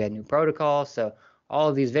back up, we had new protocols. So all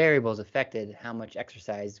of these variables affected how much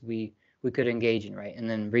exercise we could engage in, right? And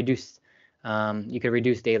then you could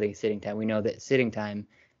reduce daily sitting time. We know that sitting time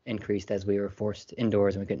increased as we were forced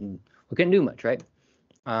indoors and we couldn't do much, right?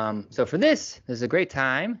 So for this is a great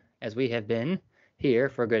time, as we have been here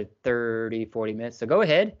for a good 30, 40 minutes. So go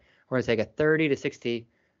ahead. We're going to take a 30 to 60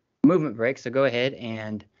 movement break. So go ahead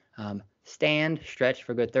and stand, stretch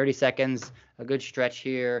for a good 30 seconds. A good stretch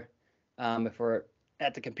here. If we're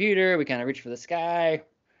at the computer, we kind of reach for the sky,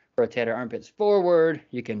 rotate our armpits forward.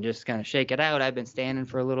 You can just kind of shake it out. I've been standing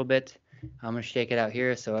for a little bit. I'm going to shake it out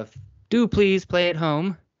here. So do please play at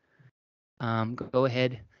home. Go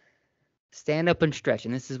ahead, stand up and stretch.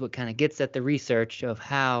 And this is what kind of gets at the research of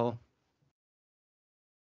how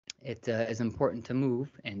it is important to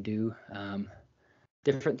move and do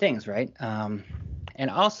different things, right? And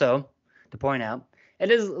also, to point out,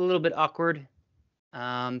 it is a little bit awkward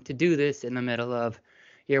to do this in the middle of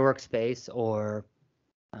your workspace or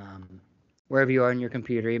wherever you are on your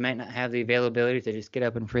computer. You might not have the availability to just get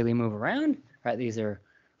up and freely move around, right? These are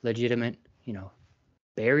legitimate,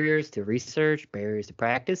 barriers to research, barriers to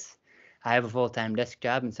practice. I have a full-time desk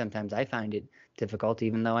job, and sometimes I find it difficult,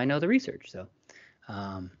 even though I know the research. So,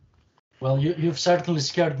 well, you've certainly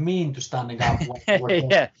scared me into standing up.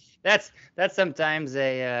 Yeah, that's sometimes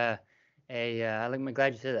I'm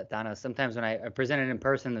glad you said that, Donna. Sometimes when I presented in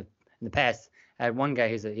person in the past, I had one guy,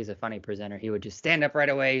 he's a funny presenter. He would just stand up right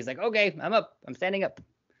away. He's like, okay, I'm up. I'm standing up.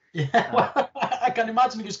 Yeah, well, I can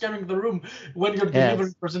imagine you scaring the room when you're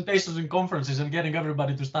delivering presentations and conferences and getting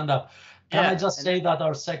everybody to stand up. Can I just say that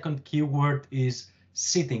our second keyword is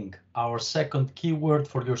sitting. Our second keyword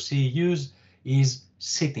for your CEUs is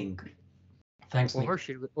sitting. Thanks, Nick.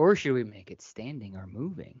 Or should we make it standing or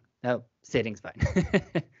moving? No, sitting's fine.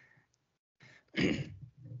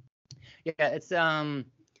 Yeah,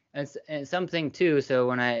 it's something too. So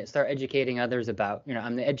when I start educating others about,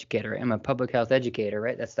 I'm the educator. I'm a public health educator,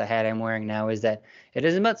 right? That's the hat I'm wearing now. Is that it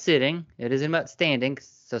isn't about sitting, it isn't about standing.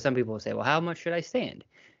 So some people will say, well, how much should I stand?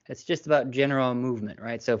 It's just about general movement,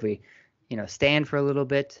 right? So if we, stand for a little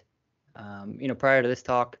bit, prior to this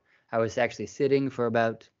talk, I was actually sitting for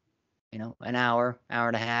about, an hour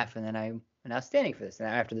and a half, and then I was standing for this. And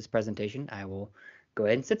after this presentation, I will go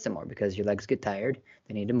ahead and sit some more because your legs get tired.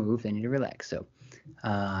 They need to move. They need to relax. So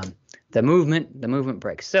the movement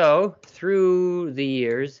break. So through the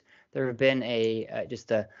years, there have been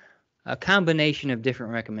just a combination of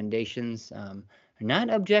different recommendations, not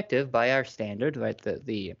objective by our standard, right?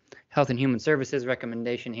 The Health and Human Services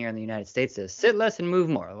recommendation here in the United States says sit less and move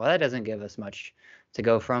more. Well, that doesn't give us much to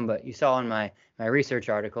go from, but you saw in my research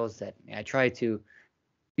articles that I try to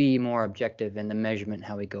be more objective in the measurement,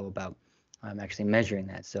 how we go about actually measuring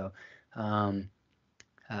that. So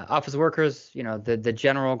office workers, the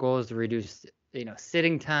general goal is to reduce,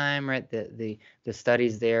 sitting time, right? The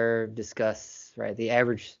studies there discuss, right, the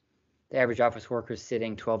average office worker is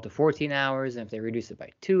sitting 12 to 14 hours, and if they reduce it by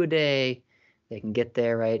 2 a day, they can get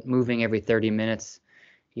there, right? Moving every 30 minutes.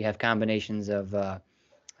 You have combinations of,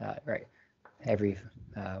 right, every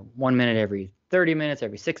 1 minute, every 30 minutes,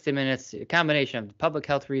 every 60 minutes, a combination of public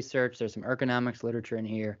health research. There's some ergonomics literature in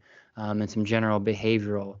here, and some general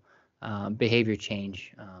behavior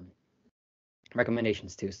change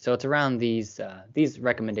recommendations too. So it's around these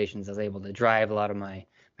recommendations I was able to drive a lot of my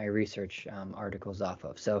research articles off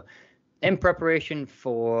of. So in preparation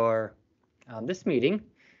for this meeting,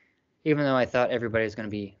 even though I thought everybody was going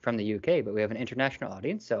to be from the UK, but we have an international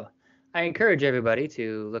audience. So I encourage everybody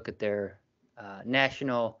to look at their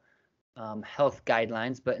national health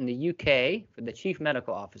guidelines. But in the UK, for the chief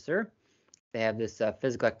medical officer, they have this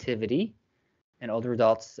physical activity and older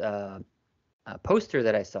adults poster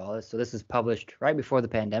that I saw. So this is published right before the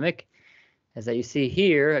pandemic. As that you see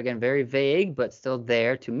here, again, very vague, but still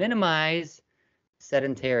there to minimize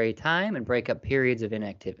sedentary time and break up periods of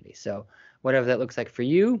inactivity. So whatever that looks like for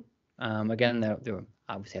you, again, there will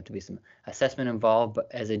obviously have to be some assessment involved, but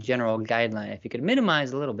as a general guideline, if you could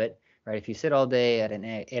minimize a little bit, right? If you sit all day at an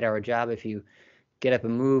 8-hour job, if you get up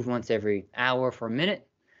and move once every hour for a minute,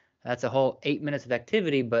 that's a whole 8 minutes of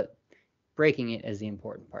activity, but breaking it is the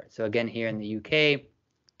important part. So again, here in the UK,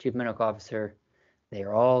 chief medical officer, they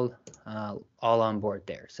are all on board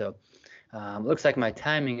there. So looks like my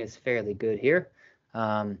timing is fairly good here.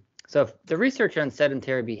 So the research on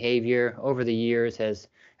sedentary behavior over the years has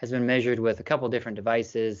been measured with a couple different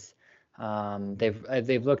devices.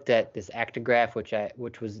 They've looked at this actigraph,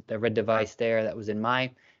 which was the red device there that was in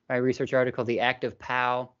my research article, the active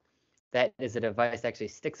POW. That is a device that actually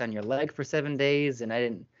sticks on your leg for 7 days,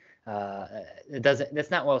 and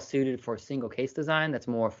that's not well suited for single case design. That's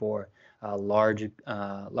more for large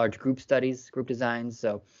group studies, group designs.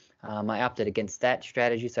 So I opted against that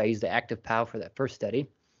strategy. So I used the active POW for that first study.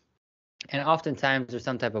 And oftentimes there's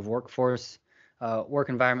some type of work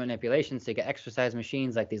environment manipulation. So you get exercise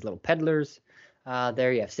machines like these little peddlers.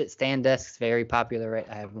 There you have sit-stand desks, very popular, right?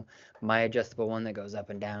 I have my adjustable one that goes up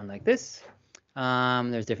and down like this.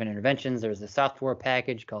 There's different interventions. There's a software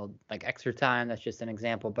package called like Exertime. That's just an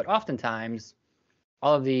example. But oftentimes,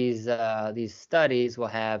 all of these studies will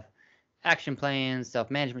have action plans,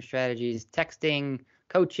 self-management strategies, texting,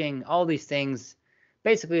 coaching, all these things.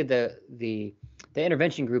 Basically, the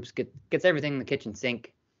intervention groups gets everything in the kitchen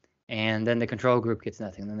sink, and then the control group gets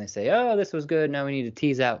nothing. And then they say, oh, this was good. Now we need to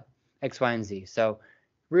tease out X, Y, and Z. So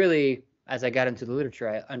really, as I got into the literature,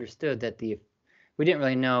 I understood that we didn't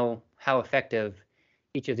really know how effective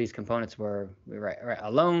each of these components were. We were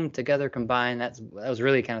alone, together, combined. That was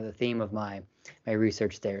really kind of the theme of my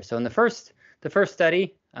research there. So in the first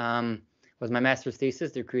study was my master's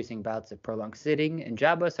thesis, decreasing bouts of prolonged sitting in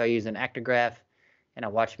JABA. So I used an actigraph and a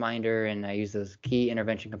watchminder, and I use those key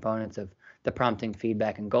intervention components of the prompting,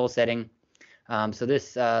 feedback, and goal setting. So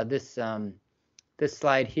this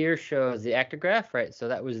slide here shows the actigraph, right? So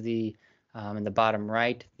that was in the bottom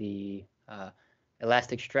right, the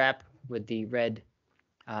elastic strap with the red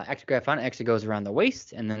actigraph on it actually goes around the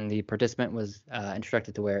waist, and then the participant was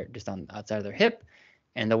instructed to wear it just on outside of their hip.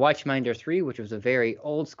 And the Watchminder 3, which was a very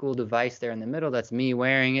old school device there in the middle, that's me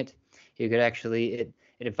wearing it. You could actually,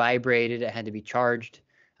 it vibrated, it had to be charged.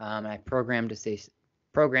 And I programmed it to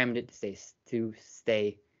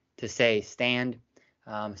say stand.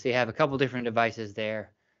 So you have a couple different devices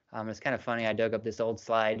there. It's kind of funny, I dug up this old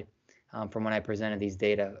slide from when I presented these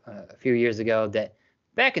data a few years ago, that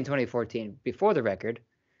back in 2014, before the record,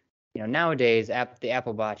 nowadays the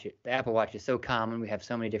Apple Watch is so common. We have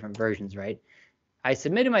so many different versions, right? I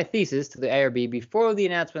submitted my thesis to the IRB before the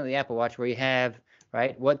announcement of the Apple Watch, where you have,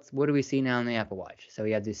 right, what do we see now in the Apple Watch? So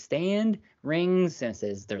you have this stand, rings, and it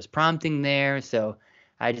says there's prompting there. So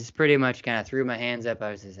I just pretty much kind of threw my hands up.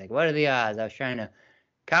 I was just like, what are the odds? I was trying to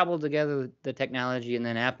cobble together the technology, and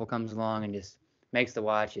then Apple comes along and just makes the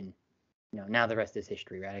watch, and now the rest is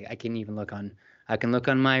history, right? I can look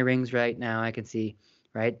on my rings right now. I can see,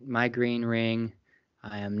 right, my green ring.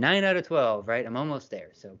 I am 9 out of 12, right? I'm almost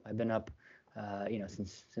there. So I've been up,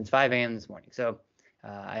 since 5 a.m. this morning. So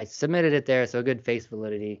I submitted it there, so a good face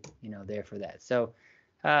validity, there for that. So,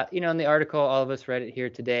 in the article, all of us read it here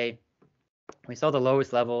today. We saw the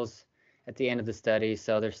lowest levels at the end of the study,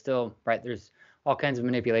 so there's still, right, there's all kinds of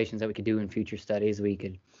manipulations that we could do in future studies. We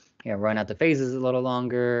could, run out the phases a little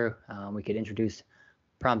longer. We could introduce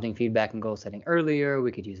prompting, feedback, and goal setting earlier.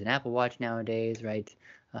 We could use an Apple Watch nowadays, right?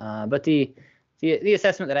 But the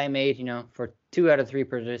assessment that I made, for 2 out of 3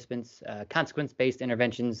 participants, consequence-based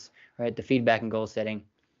interventions, right, the feedback and goal setting,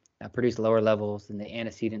 produced lower levels than the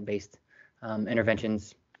antecedent-based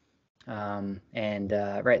interventions.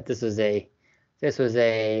 Right, this was a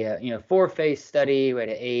 4-phase study. We had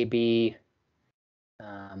an A, B,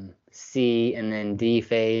 C, and then D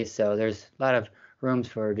phase. So there's a lot of rooms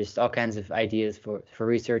for just all kinds of ideas for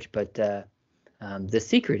research. But the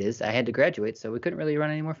secret is I had to graduate, so we couldn't really run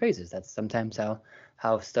any more phases. That's sometimes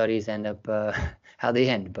how studies end up, how they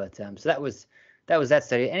end. But so that was that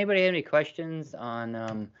study. Anybody have any questions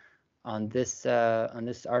on this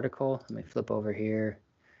article? Let me flip over here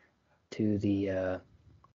to the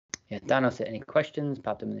Dono said any questions,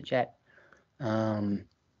 pop them in the chat.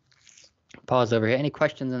 Pause over here. Any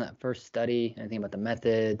questions on that first study? Anything about the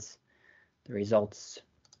methods, the results?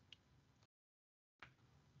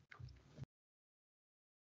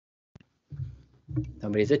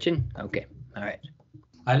 Nobody's itching? Okay. All right.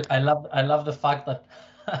 I love the fact that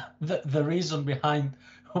the reason behind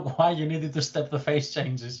why you needed to step the phase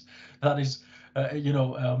changes, that is,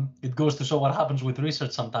 it goes to show what happens with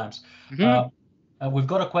research sometimes. Mm-hmm. We've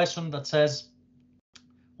got a question that says,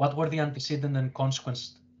 what were the antecedent and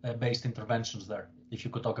consequence-based interventions there? If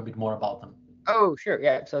you could talk a bit more about them. Oh, sure.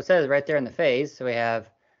 Yeah. So it says right there in the phase. So we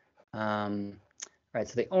have, right.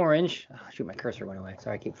 So the orange. Oh, shoot, my cursor went away.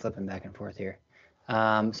 Sorry, I keep flipping back and forth here.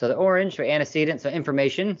 So the orange for antecedent, so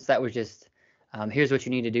information. So that was just, here's what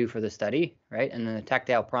you need to do for the study, right? And then the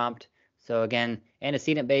tactile prompt. So again,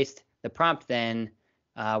 antecedent-based. The prompt then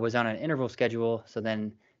was on an interval schedule. So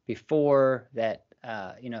then before that,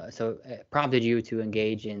 so it prompted you to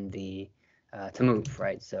engage in the, to move,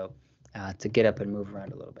 right? So to get up and move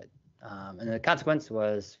around a little bit. And the consequence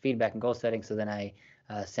was feedback and goal setting. So then I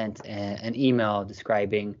sent an email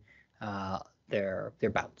describing their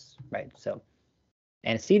bouts, right? So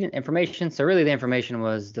antecedent information. So really the information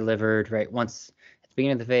was delivered right once at the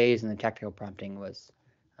beginning of the phase, and the tactical prompting was,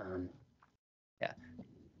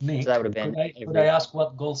 Nick, so that would have been. Could I ask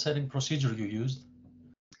what goal setting procedure you used?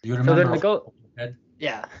 Do you remember? So then the goal.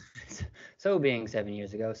 Yeah. So being 7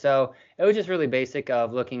 years ago, so it was just really basic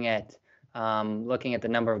of looking at the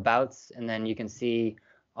number of bouts, and then you can see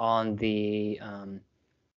on the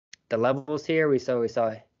levels here. We saw.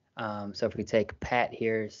 So if we take Pat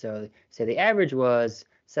here, so say the average was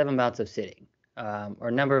 7 bouts of sitting, or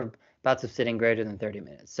number of bouts of sitting greater than 30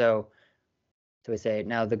 minutes. So we say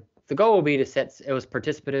now the goal will be to set. It was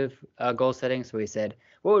participative goal setting. So we said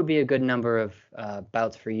what would be a good number of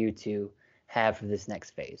bouts for you to have for this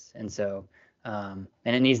next phase, and so and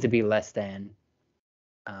it needs to be less than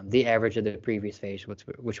the average of the previous phase,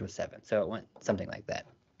 which was 7. So it went something like that.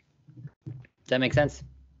 Does that make sense?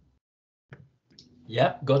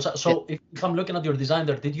 Yeah, gotcha. So if I'm looking at your design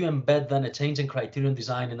there, did you embed then a changing criterion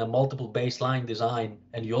design in a multiple baseline design,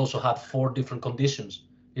 and you also had 4 different conditions?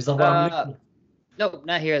 Is that what I'm looking at? No,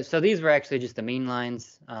 not here. So these were actually just the mean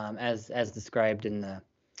lines, as described in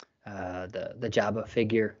the Java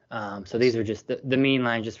figure. So these are just the mean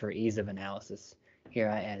line just for ease of analysis. Here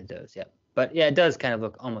I added those. Yeah, but yeah, it does kind of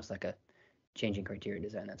look almost like a changing criteria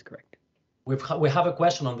design. That's correct. We have a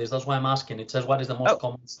question on this. That's why I'm asking. It says, what is the most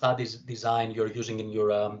common studies design you're using in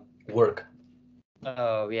your work?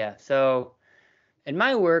 Oh yeah. So in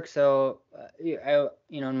my work,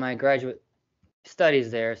 in my graduate studies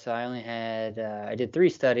there, so I only had I did 3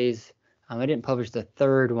 studies. I didn't publish the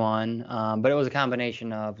 3rd one, but it was a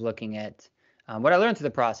combination of looking at what I learned through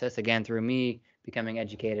the process, again through me becoming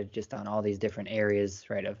educated just on all these different areas,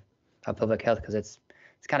 right, of public health, because it's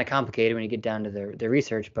kind of complicated when you get down to the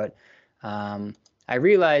research. But I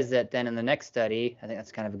realized that then in the next study, I think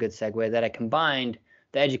that's kind of a good segue, that I combined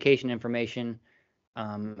the education information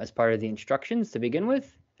as part of the instructions to begin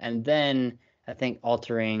with, and then I think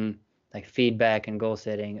altering like feedback and goal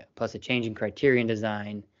setting plus a changing criterion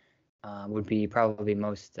design would be probably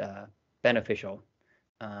most beneficial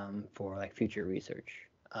for like future research.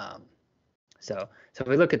 So if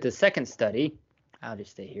we look at the second study, I'll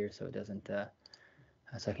just stay here so it doesn't,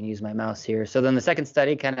 so I can use my mouse here. So then the second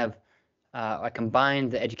study kind of, I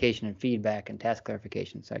combined the education and feedback and task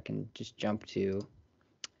clarification. So I can just jump to,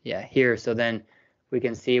 here. So then we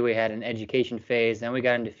can see we had an education phase, then we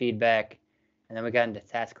got into feedback, and then we got into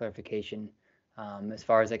task clarification as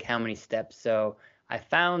far as like how many steps. So I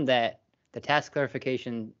found that the task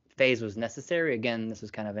clarification phase was necessary. Again, this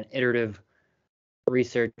was kind of an iterative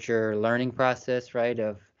researcher learning process, right?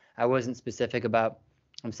 I wasn't specific about,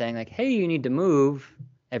 I'm saying like, hey, you need to move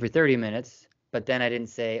every 30 minutes, but then I didn't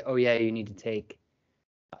say, oh yeah, you need to take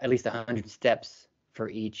at least 100 steps for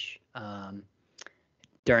each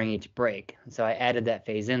during each break. And so I added that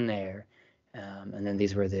phase in there, and then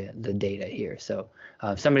these were the data here. So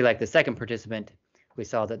somebody like the second participant, we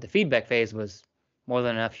saw that the feedback phase was more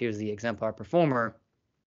than enough. She was the exemplar performer,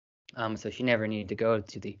 so she never needed to go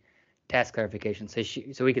to the task clarification.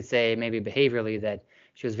 So we could say maybe behaviorally that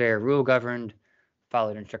she was very rule governed,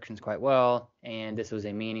 followed instructions quite well, and this was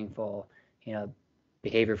a meaningful,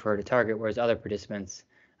 behavior for her to target. Whereas other participants,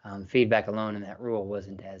 feedback alone in that rule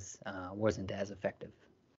wasn't as effective.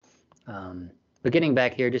 But getting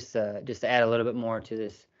back here, just to add a little bit more to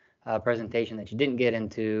this presentation that you didn't get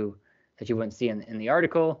into, that you wouldn't see in the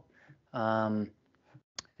article,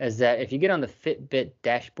 is that if you get on the Fitbit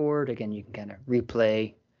dashboard, again, you can kind of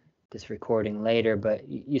replay this recording later, but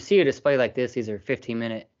you see a display like this. These are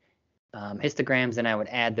 15-minute histograms, and I would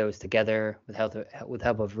add those together with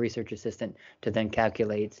help of Research Assistant to then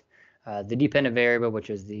calculate the dependent variable, which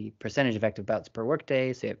is the percentage of active bouts per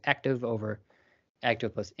workday. So you have active over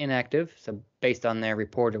active plus inactive. So based on their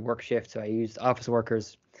reported work shift, so I used office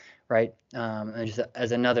workers, right? And just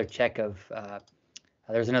as another check of,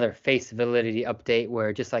 there's another face validity update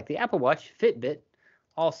where just like the Apple Watch, Fitbit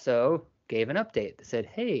also gave an update that said,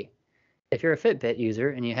 hey, if you're a Fitbit user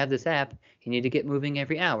and you have this app, you need to get moving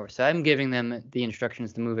every hour. So I'm giving them the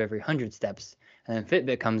instructions to move every 100 steps. And then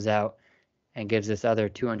Fitbit comes out and gives this other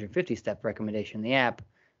 250 step recommendation in the app,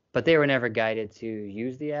 but they were never guided to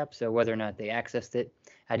use the app. So whether or not they accessed it,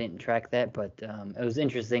 I didn't track that, but it was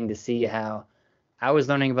interesting to see how I was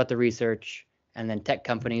learning about the research, and then tech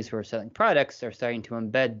companies who are selling products are starting to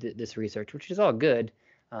embed this research, which is all good.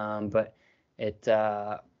 But it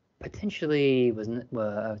potentially wasn't,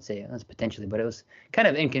 well, I would say it was potentially, but it was kind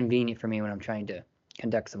of inconvenient for me when I'm trying to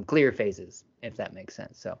conduct some clear phases, if that makes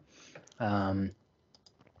sense. So, and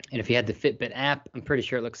if you had the Fitbit app, I'm pretty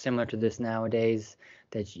sure it looks similar to this nowadays,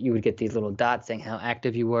 that you would get these little dots saying how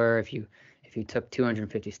active you were if you took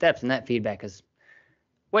 250 steps, and that feedback is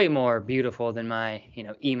way more beautiful than my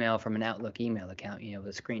email from an Outlook email account,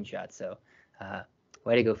 with a screenshot. So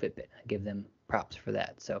way to go, Fitbit. I give them props for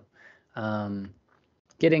that. So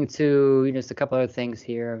getting to just a couple other things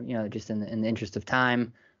here, just in the interest of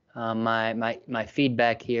time, my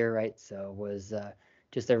feedback here, right? So was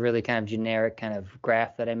just a really kind of generic kind of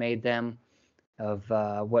graph that I made them of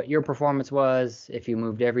what your performance was if you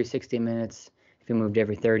moved every 60 minutes. If you moved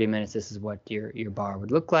every 30 minutes, this is what your bar would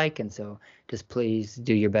look like. And so just please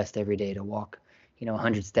do your best every day to walk,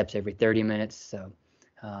 100 steps every 30 minutes. So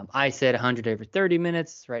I said 100 every 30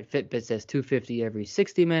 minutes, right? Fitbit says 250 every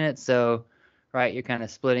 60 minutes. So, right, you're kind of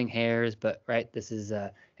splitting hairs, but right, this is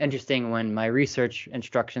interesting when my research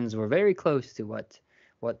instructions were very close to what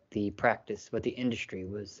the industry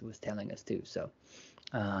was telling us to. So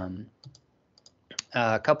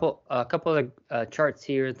a couple of charts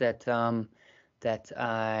here that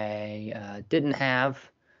I didn't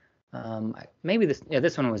have. Maybe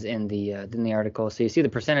this one was in the article. So you see the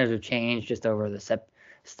percentage of change just over the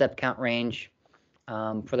step count range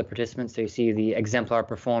for the participants. So you see the exemplar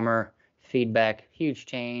performer feedback, huge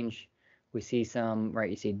change. We see you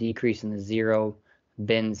see a decrease in the 0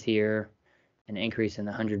 bins here, an increase in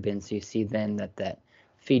the 100 bins. So you see then that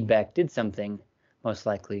feedback did something, most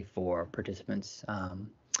likely for participants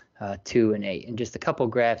 2 and 8. And just a couple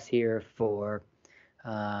graphs here for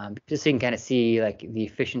just so you can kind of see like the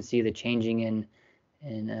efficiency, the changing in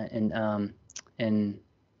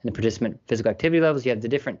the participant physical activity levels. You have the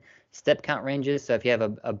different step count ranges. So if you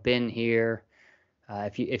have a bin here,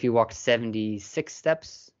 if you walked 76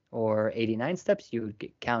 steps or 89 steps, you would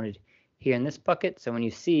get counted here in this bucket. So when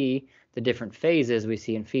you see the different phases we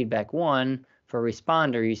see in feedback 1 for a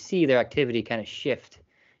responder, you see their activity kind of shift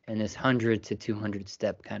in this 100 to 200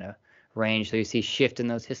 step kind of range. So you see shift in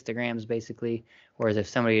those histograms basically. Whereas if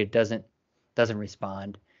somebody doesn't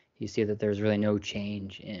respond, you see that there's really no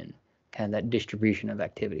change in kind of that distribution of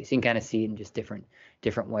activity. So you can kind of see it in just different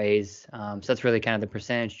ways. So that's really kind of the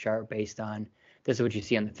percentage chart based on, this is what you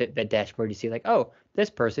see on the Fitbit dashboard. You see like, oh, this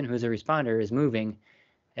person who's a responder is moving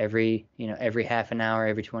every half an hour,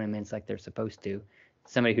 every 20 minutes like they're supposed to.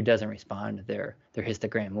 Somebody who doesn't respond, their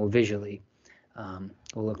histogram will visually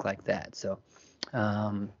will look like that. So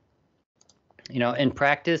in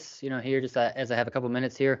practice, here just as I have a couple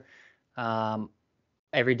minutes here,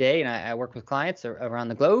 every day, and I work with clients around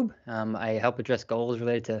the globe. I help address goals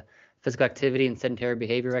related to physical activity and sedentary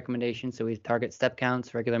behavior recommendations. So we target step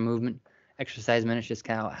counts, regular movement, exercise minutes, just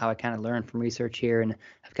kind of how I kind of learned from research here, and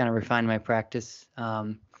I've kind of refined my practice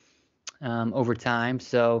over time.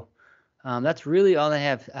 So that's really all I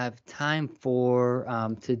have time for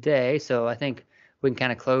today. So I think we can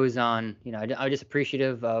kind of close on, I'm just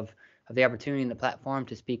appreciative of the opportunity and the platform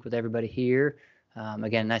to speak with everybody here.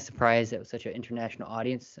 Again, nice surprise that it was such an international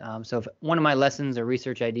audience. So if one of my lessons or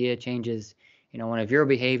research idea changes, one of your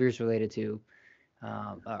behaviors related to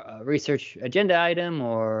a research agenda item,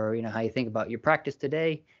 or how you think about your practice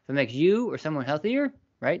today, if it makes you or someone healthier,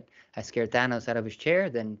 right? I scared Thanos out of his chair.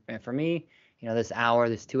 Then for me, this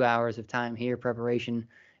 2 hours of time here, preparation,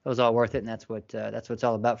 it was all worth it, and that's what it's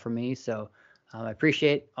all about for me. So I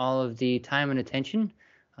appreciate all of the time and attention.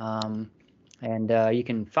 And you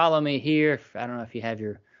can follow me here. I don't know if you have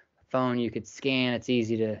your phone, you could scan. It's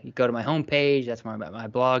easy to go to my homepage. That's where my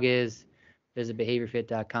blog is. Visit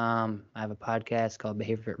BehaviorFit.com. I have a podcast called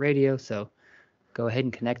BehaviorFit Radio. So go ahead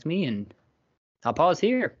and connect me, and I'll pause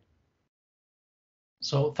here.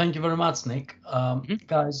 So thank you very much, Nick.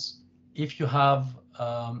 Guys, if you have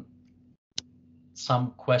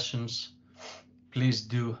some questions, please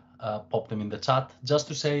do pop them in the chat. Just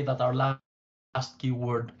to say that our last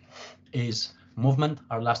keyword is movement.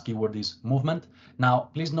 Our last keyword is movement. Now,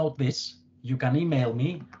 please note this. You can email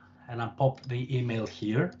me, and I'll pop the email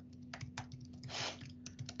here.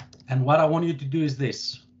 And what I want you to do is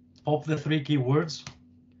this. Pop the 3 keywords,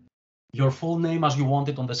 your full name as you want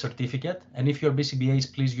it on the certificate. And if you're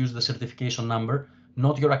BCBAs, please use the certification number,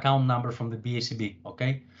 not your account number from the BACB,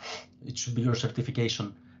 okay? It should be your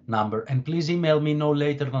certification number. And please email me no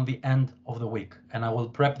later than the end of the week, and I will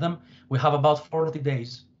prep them. We have about 40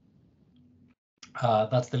 days.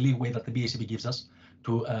 That's the leeway that the BACB gives us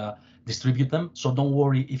to distribute them. So don't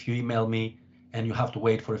worry if you email me and you have to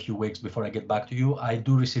wait for a few weeks before I get back to you. I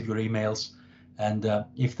do receive your emails, and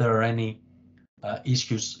if there are any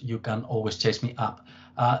issues, you can always chase me up.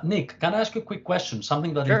 Nick, can I ask you a quick question?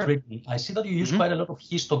 Something that intrigued me. I see that you use quite a lot of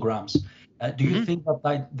histograms. Do you think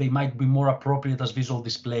that they might be more appropriate as visual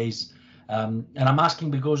displays? And I'm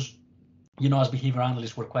asking because, as behavior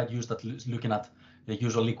analysts, we're quite used at looking at the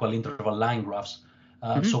usual equal interval line graphs.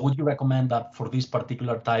 So would you recommend that for this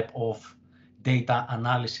particular type of data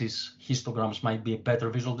analysis, histograms might be a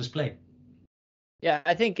better visual display? Yeah,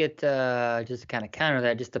 I think it just kind of counter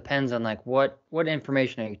that. Just depends on like what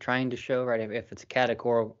information are you trying to show, right? If it's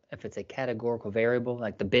a categorical variable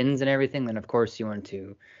like the bins and everything, then of course you want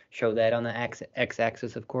to show that on the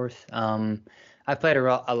x-axis, of course. I've played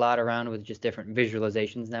a lot around with just different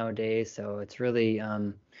visualizations nowadays, so it's really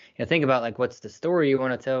think about like what's the story you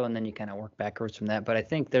want to tell, and then you kind of work backwards from that. But I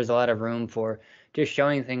think there's a lot of room for just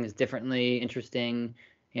showing things differently, interesting,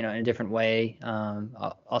 in a different way.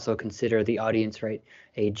 Also consider the audience, right?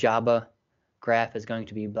 A JABA graph is going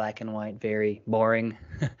to be black and white, very boring.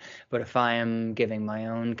 But if I am giving my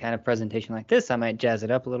own kind of presentation like this, I might jazz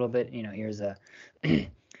it up a little bit. Here's a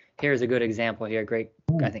here's a good example here. Great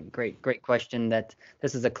question. That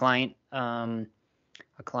this is a client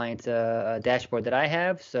dashboard that I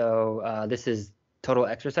have. So this is total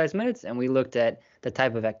exercise minutes, and we looked at the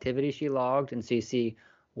type of activity she logged, and so you see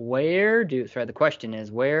the question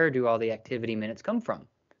is, where do all the activity minutes come from?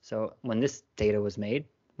 So when this data was made,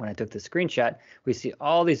 when I took the screenshot, we see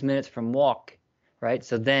all these minutes from walk, right?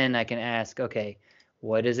 So then I can ask, okay,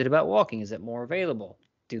 what is it about walking? Is it more available?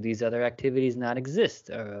 Do these other activities not exist?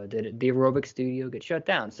 Did the aerobic studio get shut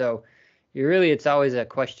down? So it's always a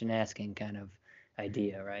question asking kind of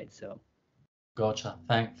idea, right? So. Gotcha.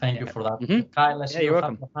 Thank you for that. Kyle, I see you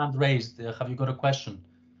have your hand raised. Have you got a question?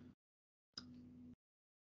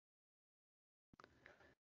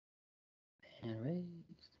 Hand raised.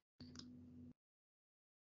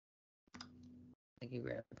 Thank you for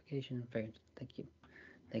your application. Thank you.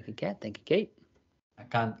 Thank you, Kat. Thank you, Kate. I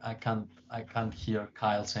can't hear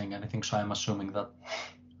Kyle saying anything, so I'm assuming that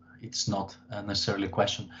it's not necessarily a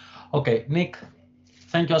question. Okay, Nick,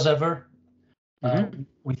 thank you as ever.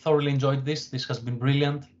 We thoroughly enjoyed this. This has been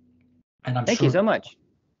brilliant, and I'm sure thank you so much.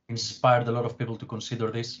 Inspired a lot of people to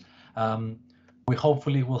consider this. We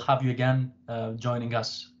hopefully will have you again joining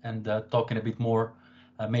us and talking a bit more,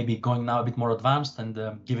 maybe going now a bit more advanced, and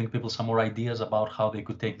giving people some more ideas about how they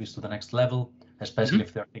could take this to the next level, especially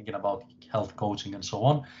if they're thinking about health coaching and so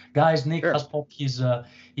on. Guys, Nick has popped his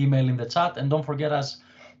email in the chat, and don't forget, as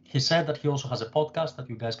he said, that he also has a podcast that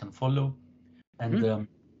you guys can follow, and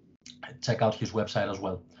check out his website as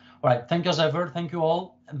well. All right, thank you as ever. Thank you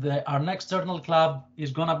all. Our next journal club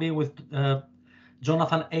is gonna be with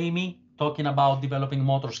Jonathan Amy, talking about developing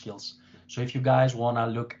motor skills. So if you guys wanna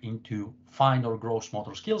look into find or grow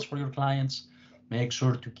motor skills for your clients, make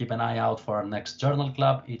sure to keep an eye out for our next journal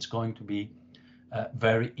club. It's going to be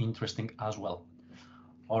very interesting as well.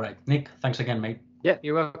 All right, Nick, thanks again, mate. Yeah,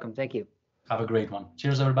 you're welcome. Thank you. Have a great one.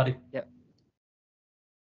 Cheers, everybody. Yep.